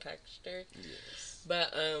so textured. Yes.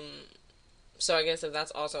 But so I guess if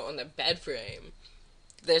that's also on the bed frame,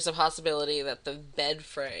 there's a possibility that the bed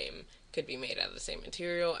frame could be made out of the same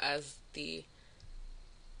material as the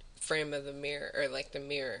frame of the mirror, or like the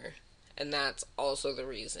mirror. And that's also the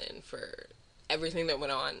reason for everything that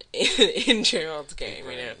went on in Gerald's Game,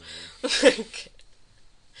 you know? Like,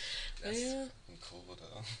 That's yeah. cool,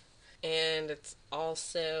 though. And it's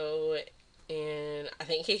also in, I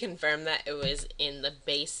think he confirmed that it was in the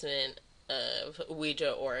basement of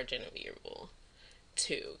Ouija Origin of Evil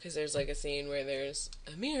 2. Because there's like a scene where there's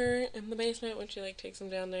a mirror in the basement when she like takes him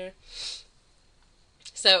down there.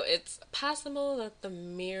 So it's possible that the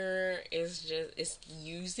mirror is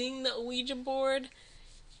using the Ouija board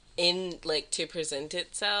in like to present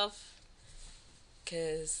itself,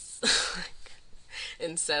 because like,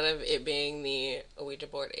 instead of it being the Ouija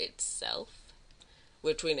board itself,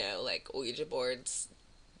 which we know like Ouija boards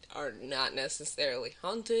are not necessarily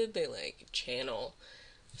haunted, they like channel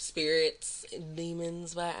spirits and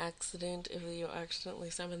demons by accident if you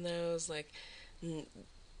accidentally summon those, like,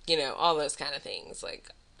 you know, all those kind of things, like,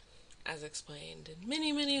 as explained in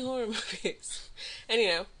many, many horror movies. And, you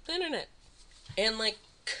know, the internet. And, like,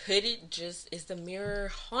 could it just, is the mirror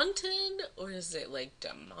haunted? Or is it, like,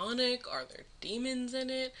 demonic? Are there demons in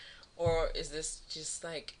it? Or is this just,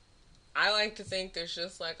 like, I like to think there's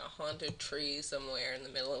just, like, a haunted tree somewhere in the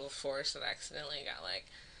middle of a forest that accidentally got, like,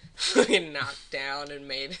 fucking knocked down and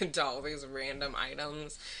made into all these random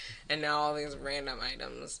items. And now all these random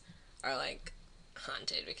items are, like,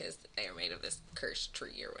 haunted because they are made of this cursed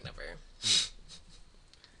tree or whatever.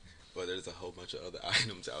 But there's a whole bunch of other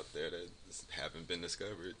items out there that haven't been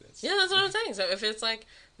discovered. Yeah, that's what I'm saying. So if it's like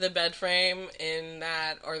the bed frame in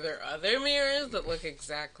that, are there other mirrors that look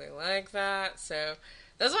exactly like that? So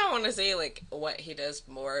that's why I want to see like what he does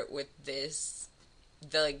more with this,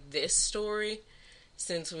 this story,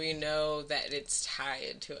 since we know that it's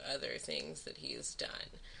tied to other things that he's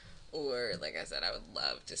done. Or, like I said, I would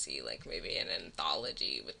love to see, like, maybe an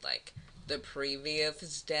anthology with, like, the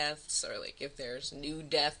previous deaths, or, like, if there's new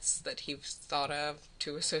deaths that he's thought of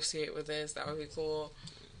to associate with this, that would be cool.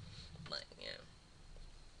 But, yeah.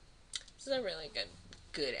 This is a really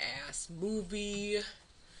good-ass movie.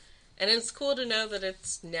 And it's cool to know that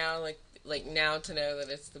it's now, now to know that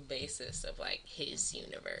it's the basis of, like, his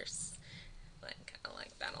universe. Like, I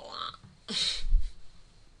like that a lot.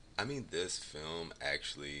 I mean, this film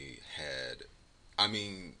actually had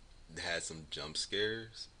some jump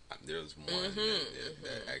scares. There was one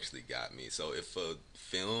that actually got me. So if a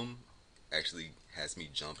film actually has me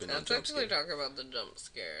jumping on jump scares. Let's actually talk about the jump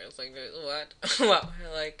scares. Like, what?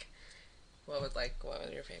 What was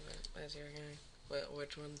your favorite as you were going?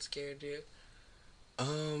 Which one scared you?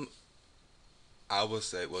 I would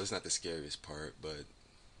say, well, it's not the scariest part, but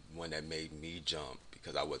one that made me jump,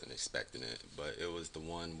 because I wasn't expecting it, but it was the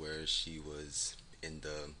one where she was in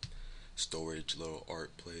the storage little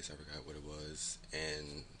art place, I forgot what it was,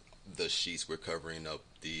 and the sheets were covering up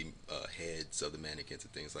the heads of the mannequins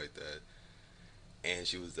and things like that, and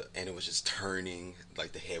and it was just turning,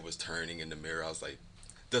 like the head was turning in the mirror. I was like,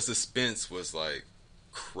 the suspense was like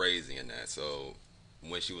crazy in that. So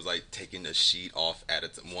when she was like taking the sheet off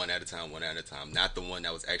one at a time, not the one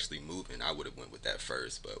that was actually moving, I would have went with that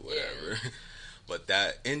first, but whatever. Yeah. But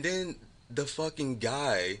that, and then the fucking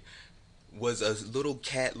guy was a little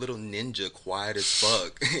ninja, quiet as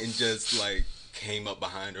fuck, and just like came up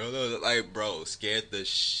behind her, like, bro, scared the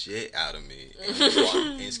shit out of me,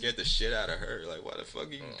 and scared the shit out of her. Like, what the fuck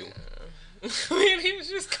are you doing? I mean, he was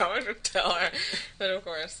just coming to tell her, but of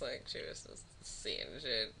course, like, she was just seeing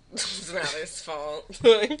shit. It's not his fault.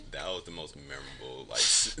 That was the most memorable,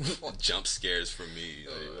 like, jump scares for me.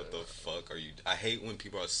 Like, what the fuck are you? I hate when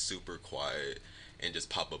people are super quiet and just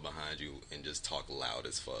pop up behind you and just talk loud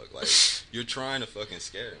as fuck. Like, you're trying to fucking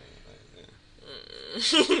scare me.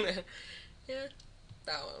 Like, yeah. Yeah,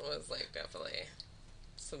 that one was, like, definitely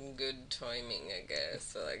some good timing, I guess.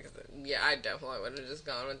 So, like, yeah, I definitely would have just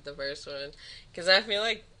gone with the first one. Because I feel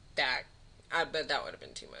like I bet that would have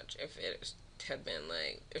been too much if it had been,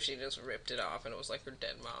 like, if she just ripped it off and it was, like, her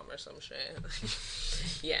dead mom or some shit.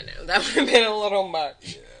 Yeah, no, that would have been a little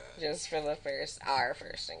much. Yeah. Just for our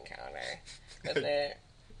first encounter with it.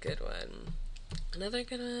 Good one. Another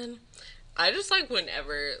good one. I just like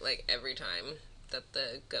whenever, like, every time that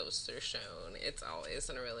the ghosts are shown, it's always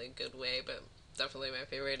in a really good way, but definitely my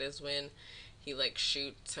favorite is when he, like,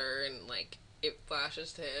 shoots her and, like, it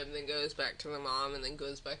flashes to him, then goes back to the mom, and then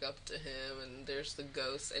goes back up to him, and there's the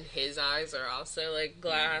ghost, and his eyes are also, like,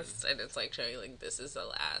 glassed, and it's, like, showing, like, this is the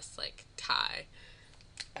last, like, tie.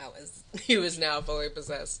 He was now fully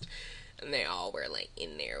possessed, and they all were, like,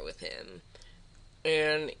 in there with him.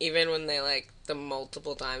 And even when they, like, the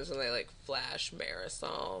multiple times when they, like, flash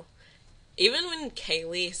Marisol, even when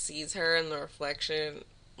Kaylee sees her in the reflection,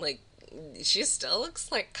 like, she still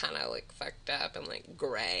looks, like, kind of, like, fucked up and, like,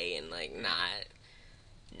 gray and, like, not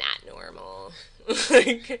normal.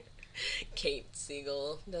 Like, Kate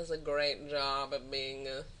Siegel does a great job of being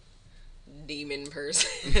a demon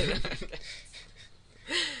person.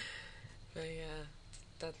 But, yeah,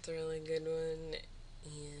 that's a really good one.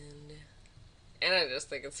 And I just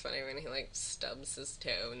think it's funny when he, like, stubs his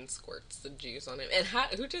toe and squirts the juice on him. And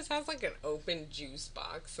who just has, like, an open juice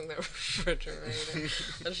box in the refrigerator?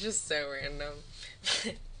 That's just so random.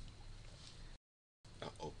 An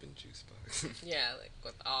open juice box? Yeah, like,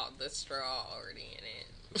 with all the straw already in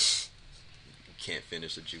it. You can't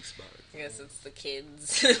finish a juice box. I guess it's the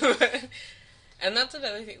kids. And that's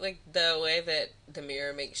another thing, like, the way that the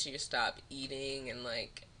mirror makes you stop eating and,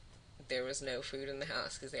 like, there was no food in the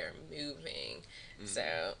house because they were moving.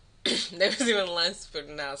 So there was even less food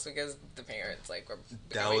in the house because the parents, like, were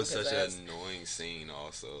that was possessed. Such an annoying scene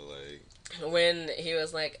also, like, when he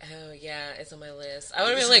was like, oh yeah, it's on my list, I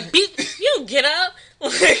would have been like, you get up,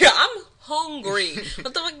 like, I'm hungry,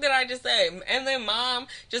 what the fuck did I just say? And then mom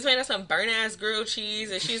just made us some burnt ass grilled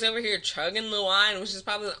cheese and she's over here chugging the wine, which is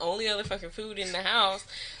probably the only other fucking food in the house.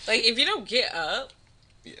 Like, if you don't get up,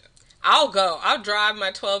 yeah, I'll drive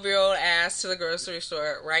my 12-year-old ass to the grocery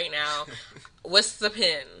store right now. What's the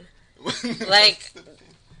pin? Like,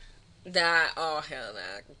 that, oh, hell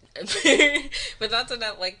no. But that's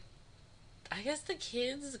enough, like, I guess the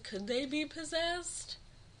kids, could they be possessed?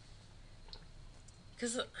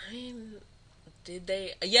 Because, I mean, did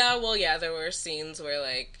they? Yeah, well, yeah, there were scenes where,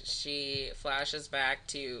 like, she flashes back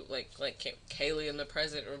to, like Kaylee in the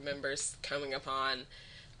present remembers coming upon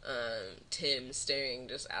Tim staring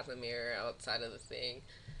just at the mirror outside of the thing,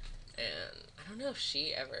 and I don't know if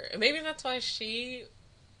she ever, and maybe that's why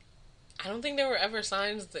I don't think there were ever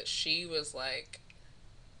signs that she was, like,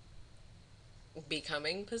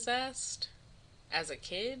 becoming possessed as a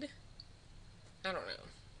kid. I don't know.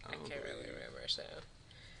 I can't really remember, so.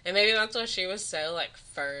 And maybe that's why she was so, like,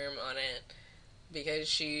 firm on it, because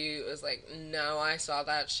she was like, no, I saw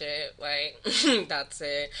that shit, like, that's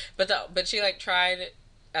it. But she, like, tried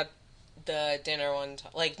at the dinner one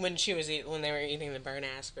time, like, when they were eating the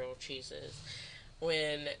burnt-ass grilled cheeses,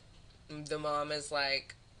 when the mom is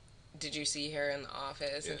like, did you see her in the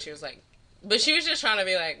office? Yeah. And she was like, but she was just trying to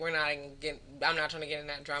be like, I'm not trying to get in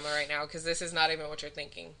that drama right now, because this is not even what you're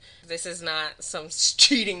thinking. This is not some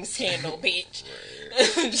cheating scandal, bitch.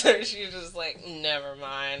 Right. So she's just like, never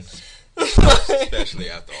mind. Especially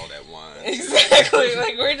after all that wine. Exactly.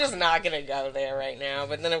 Like, we're just not going to go there right now.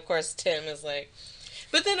 But then, of course, Tim is like,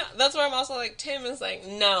 but then that's where I'm also like, Tim is like,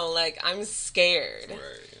 no, like, I'm scared. Right.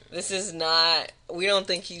 Yeah. This is not, we don't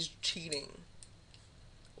think he's cheating.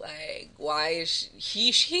 Like, why is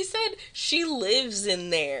he said she lives in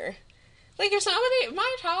there. Like, if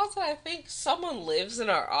my child said, I think someone lives in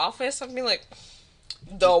our office, I'd be like,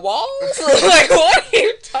 the walls? Like, what are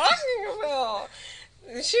you talking about?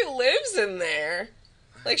 She lives in there.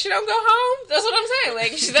 Like, she don't go home? That's what I'm saying.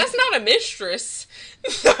 Like, that's not a mistress.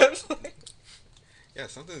 Like, yeah,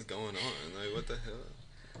 something's going on. Like, what the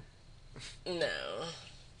hell? No.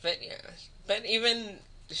 But, yeah. But even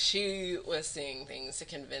she was seeing things to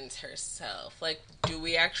convince herself. Like, do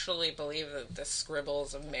we actually believe that the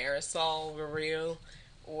scribbles of Marisol were real?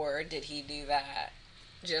 Or did he do that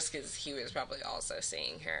just because he was probably also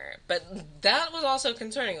seeing her? But that was also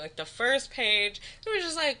concerning. Like, the first page, there was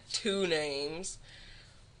just, like, 2 names.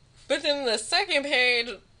 But then the second page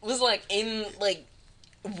was, like, in, like,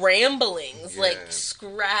 ramblings, yeah, like,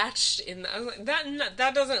 scratched in. I was like,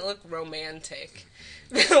 that doesn't look romantic.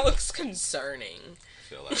 That looks concerning.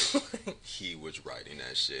 feel like he was writing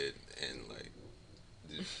that shit, and like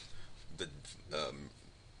the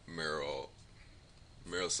Meryl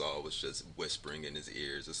Saul was just whispering in his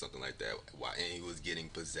ears or something like that, and he was getting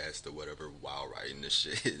possessed or whatever while writing the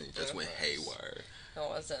shit, and he just went haywire. It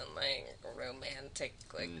wasn't like romantic,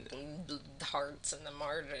 like hearts in the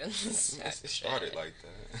margins. It started like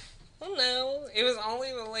that. Well, no, it was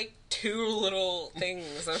only like two little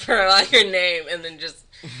things for like her name, and then just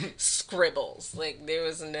scribbles. Like there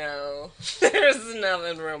was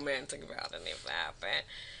nothing romantic about any of that. But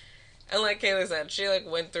and like Kayla said, she like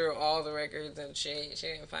went through all the records and she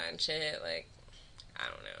didn't find shit. Like I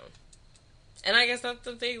don't know. And I guess that's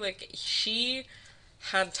the thing. Like she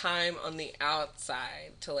had time on the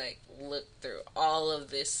outside to like look through all of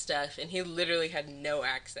this stuff, and he literally had no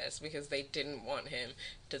access because they didn't want him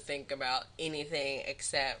to think about anything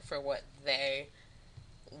except for what they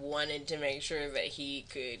wanted to make sure that he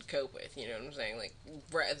could cope with. You know what I'm saying? Like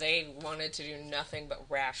they wanted to do nothing but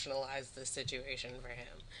rationalize the situation for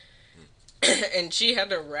him. And she had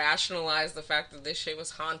to rationalize the fact that this shit was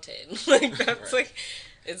haunted. Like that's right. Like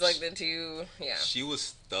it's like the two. Yeah, she was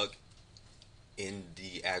stuck in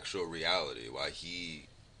the actual reality while he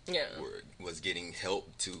was getting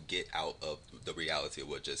help to get out of the reality of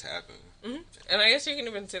what just happened. Mm-hmm. And I guess you can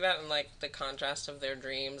even see that in like the contrast of their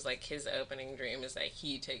dreams. Like his opening dream is that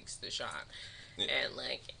he takes the shot, and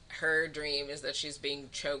like her dream is that she's being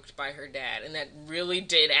choked by her dad, and that really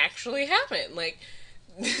did actually happen. Like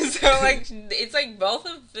so like it's like both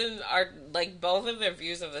of them are like both of their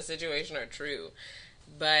views of the situation are true,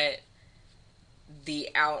 but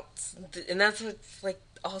and that's what like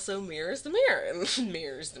also mirrors the mirror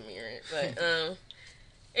but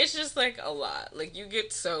it's just like a lot. Like you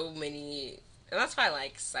get so many, and that's why I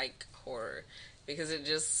like psych horror, because it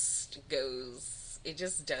just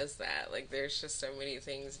does that. Like there's just so many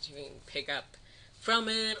things that you can pick up from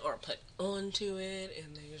it or put onto it,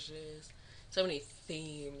 and there's just so many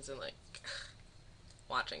themes, and like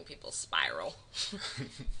watching people spiral.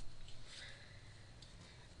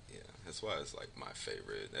 That's why it's like my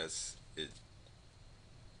favorite. That's it.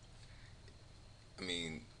 I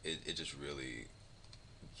mean, it just really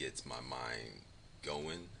gets my mind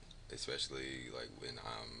going, especially like when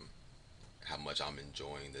how much I'm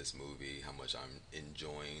enjoying this movie, how much I'm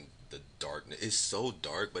enjoying the darkness. It's so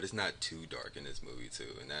dark, but it's not too dark in this movie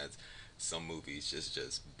too. And that's some movies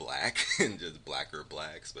just black and just blacker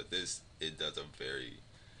blacks, but it does a very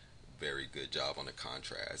very good job on the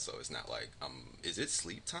contrast, so it's not like is it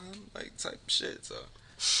sleep time like type shit. So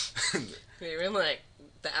you mean like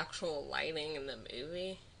the actual lighting in the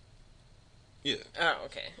movie? Yeah. Oh,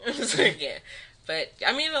 okay. So, yeah, but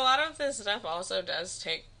I mean a lot of this stuff also does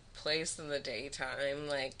take place in the daytime.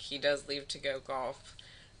 Like he does leave to go golf,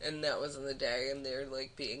 and that was in the day, and they're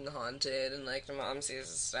like being haunted, and like the mom sees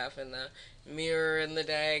the stuff in the mirror in the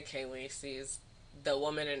day, Kaylee sees the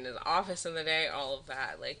woman in his office in the day, all of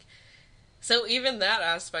that. Like so even that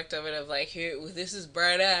aspect of it of like, here, this is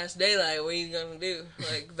bright ass daylight, what are you gonna do?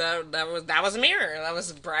 Like that was a mirror. That was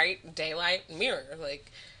a bright daylight mirror.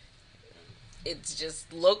 Like it's just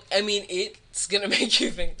it's gonna make you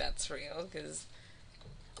think that's real, because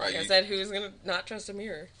like I said, who's gonna not trust a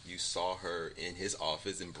mirror? You saw her in his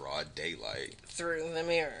office in broad daylight through the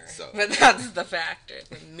mirror. But that's the factor.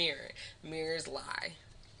 The mirrors lie,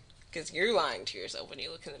 because you're lying to yourself when you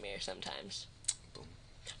look in the mirror sometimes. Boom.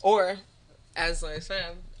 Or as I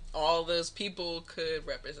said, all those people could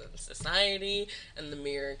represent society, and the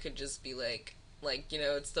mirror could just be like,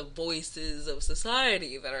 it's the voices of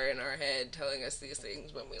society that are in our head telling us these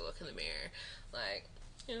things when we look in the mirror. Like,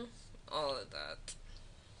 all of that.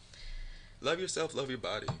 Love yourself, love your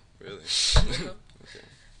body, really. Okay.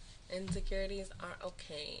 Insecurities are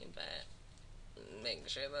okay, but make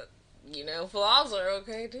sure that flaws are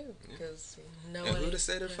okay too, because and who'd have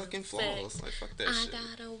said they're fucking flaws? Like fuck that shit.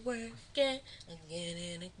 I gotta work it again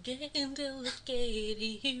and again till it's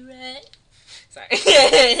getting right. Sorry,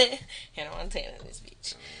 Hannah Montana in this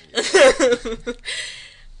speech.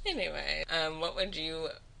 Anyway, what would you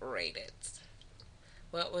rate it?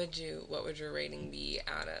 What would your rating be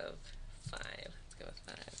out of 5? Let's go with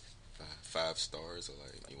 5. 5 stars, or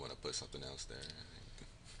like you want to put something else there?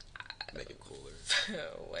 Make it cooler.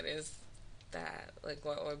 So what is that? Like,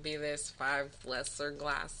 what would be this? 5 lesser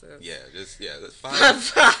glasses? Yeah, that's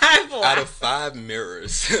 5 out of 5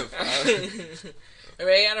 mirrors. 5.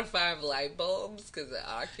 Maybe out of 5 light bulbs, because the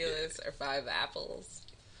Oculus are 5 apples.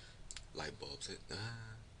 Light bulbs.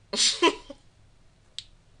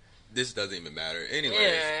 This doesn't even matter. Anyways,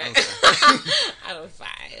 yeah. Out of 5.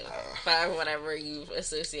 5 whatever you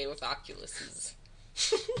associate with Oculuses.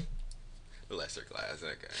 Lesser glass.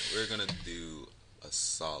 Okay, we're gonna do a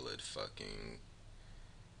solid fucking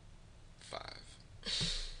 5.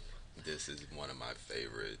 This is one of my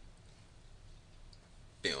favorite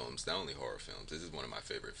films, not only horror films. This is one of my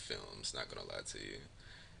favorite films, not gonna lie to you.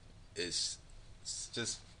 It's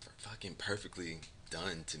just fucking perfectly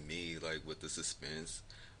done to me, like with the suspense.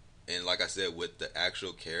 And like I said, with the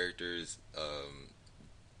actual characters,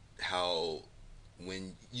 how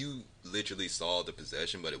when you literally saw the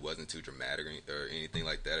possession, but it wasn't too dramatic or anything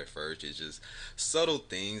like that at first. It's just subtle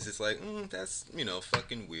things. It's like, that's,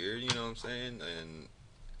 fucking weird. You know what I'm saying? And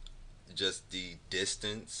just the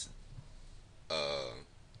distance. I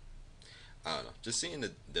don't know. Just seeing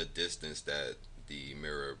the distance that the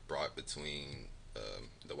mirror brought between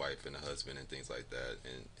the wife and the husband and things like that,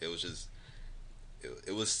 and it was just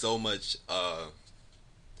it was so much. I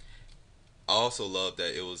also love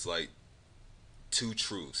that it was like two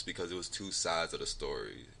truths because it was two sides of the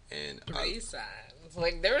story and three sides.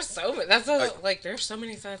 Like there were so many. That's like there's so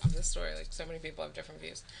many sides of this story. Like so many people have different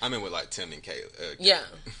views. I mean, with like Tim and Kayla. Yeah.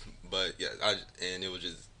 But yeah, and it was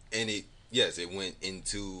just it went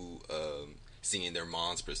into seeing their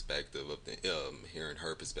mom's perspective of hearing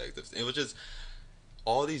her perspectives. It was just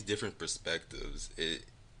all these different perspectives.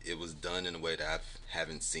 It was done in a way that I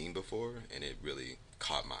haven't seen before, and it really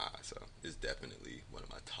caught my eye. So it's definitely one of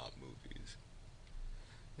my top movies.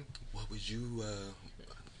 What would you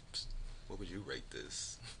rate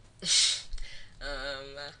this?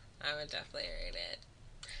 I would definitely rate it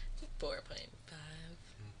 4.5.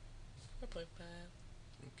 4.5.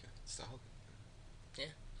 Okay, solid.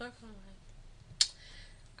 Yeah, 4.5.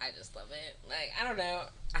 I just love it. Like, I don't know.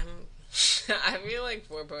 I feel like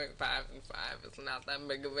 4.5 and 5 is not that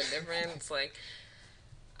big of a difference. Like,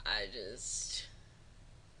 I don't know.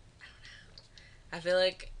 I feel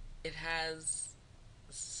like it has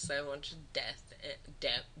so much depth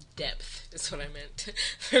is what I meant.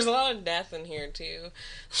 There's a lot of depth in here too.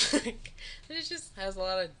 Like, it just has a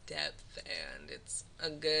lot of depth, and it's a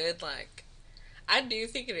good, like, I do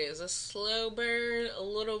think it is a slow burn a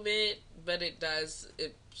little bit, but it's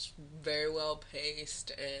very well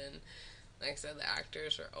paced, and like I said, the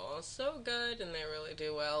actors are all so good, and they really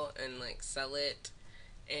do well, and like sell it,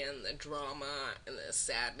 and the drama, and the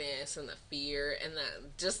sadness, and the fear, and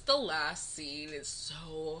just the last scene is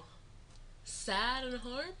so sad and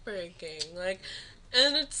heartbreaking, like,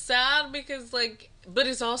 and it's sad because, like, but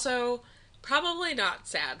it's also probably not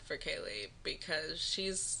sad for Kaylee, because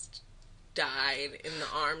she's died in the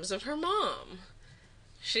arms of her mom.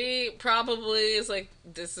 She probably is like,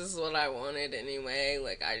 this is what I wanted anyway,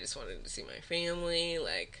 like, I just wanted to see my family,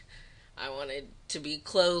 like, I wanted to be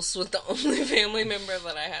close with the only family member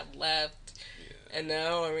that I had left. Yeah. And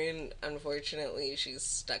now, I mean, unfortunately, she's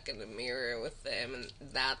stuck in the mirror with them, and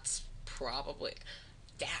that's probably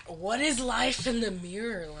what is life in the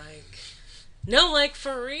mirror like? No, like,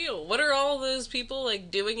 for real, what are all those people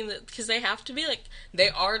like doing because they have to be like, they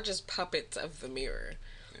are just puppets of the mirror.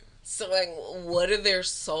 Yeah. So like, what do their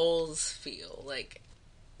souls feel like,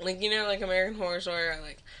 like American Horror Story or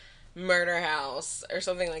like Murder House or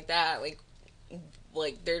something like that, like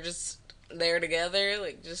they're just there together,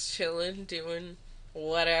 like just chilling, doing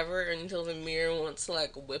whatever until the mirror wants to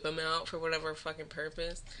like whip them out for whatever fucking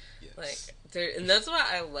purpose. Yes. Like, and that's why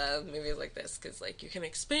I love movies like this, because like you can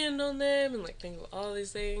expand on them and like think of all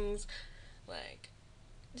these things, like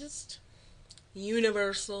just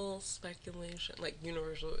universal speculation, like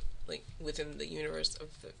universal, like within the universe of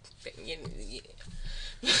the thing. Yeah.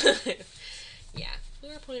 Yeah,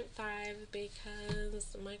 4.5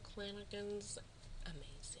 because Mike Flanagan's amazing.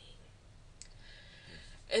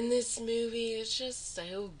 And this movie is just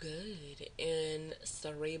so good and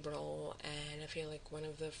cerebral, and I feel like one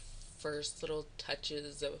of the first little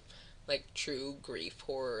touches of like true grief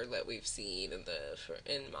horror that we've seen in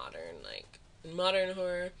modern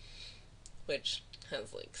horror, which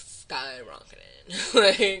has like skyrocketed.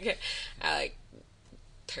 Like, I like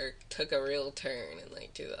took a real turn in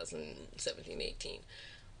like 2017-18,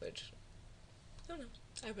 which I don't know,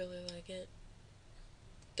 I really like it.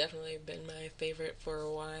 Definitely been my favorite for a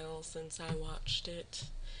while since I watched it.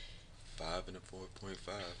 5 and a 4.5.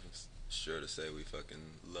 It's sure to say we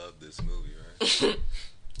fucking love this movie, right?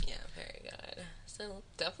 Yeah, very good. So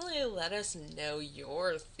definitely let us know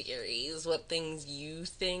your theories, what things you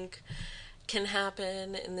think can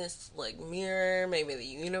happen in this like mirror, maybe the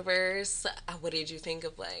universe. What did you think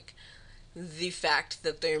of like the fact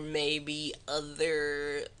that there may be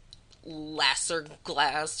other lesser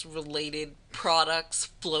glass related products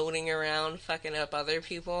floating around fucking up other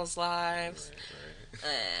people's lives? Right.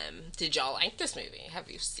 Did y'all like this movie? Have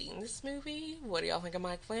you seen this movie? What do y'all think of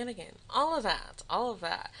Mike Flanagan? All of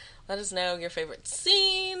that. Let us know your favorite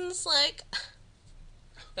scenes, like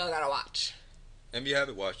Y'all gotta watch. And if you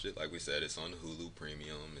haven't watched it, like we said, it's on Hulu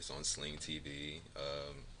Premium. It's on Sling TV.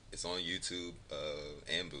 It's on YouTube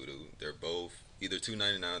and Vudu. They're both either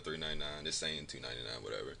 $2.99 or $3.99. They're saying $2.99,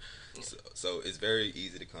 whatever. Yeah. So it's very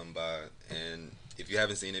easy to come by. And if you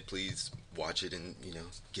haven't seen it, please watch it and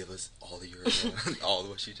give us all of your all of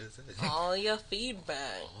what she just said. All your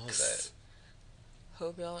feedback. All that.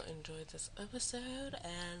 Hope y'all enjoyed this episode,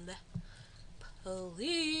 and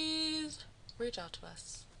please reach out to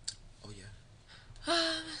us. Oh yeah.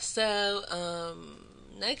 So,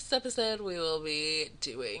 next episode we will be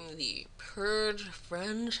doing the Purge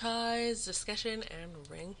franchise discussion and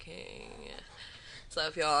ranking. So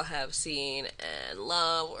if y'all have seen and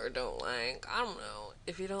love or don't like, I don't know,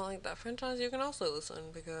 if you don't like that franchise, you can also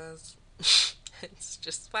listen, because it's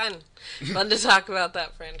just fun to talk about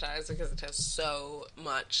that franchise, because it has so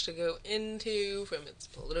much to go into, from its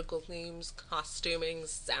political themes, costuming,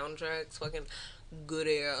 soundtracks, fucking good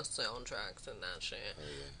ass soundtracks and that shit. Oh,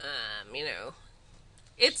 yeah.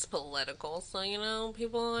 It's political, so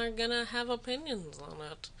people are gonna have opinions on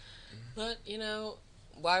it. But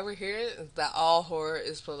why we're here is that all horror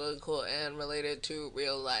is political and related to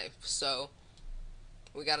real life. So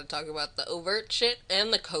we gotta talk about the overt shit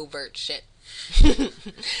and the covert shit. But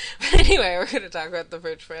anyway, we're gonna talk about the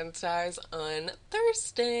Purge franchise on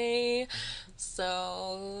Thursday.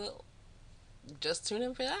 So just tune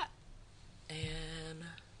in for that. And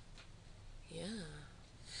yeah.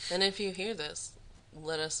 And if you hear this,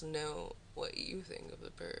 let us know what you think of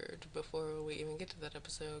the Purge before we even get to that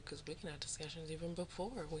episode, because we can have discussions even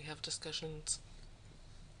before we have discussions.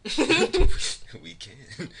 We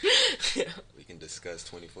can. Yeah. We can discuss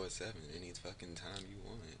 24/7 any fucking time you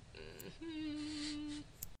want.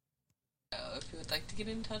 So if you would like to get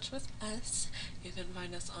in touch with us, you can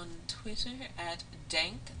find us on Twitter at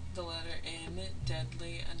dank, the letter N,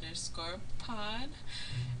 deadly_pod,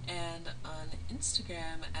 and on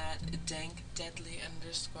Instagram at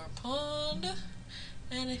dankdeadly_pod.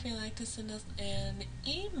 And if you'd like to send us an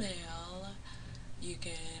email, you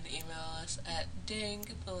can email us at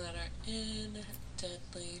dank, the letter N,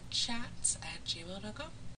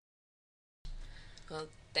 deadlychats@gmail.com. Well,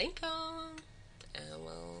 thank y'all, and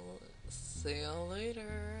we'll see y'all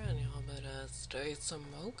later, and y'all better stay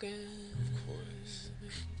smoking. Of course.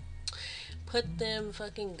 Put them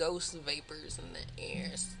fucking ghost vapors in the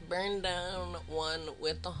air. Burn down one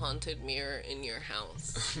with the haunted mirror in your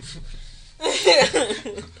house.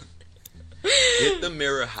 Get the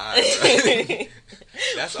mirror high, right?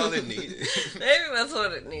 That's all it needed. Maybe that's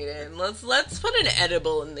what it needed. Let's put an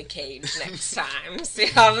edible in the cage next time. See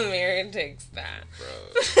how the mirror takes that.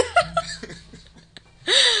 Bro.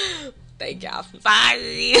 Thank y'all.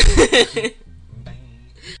 Bye.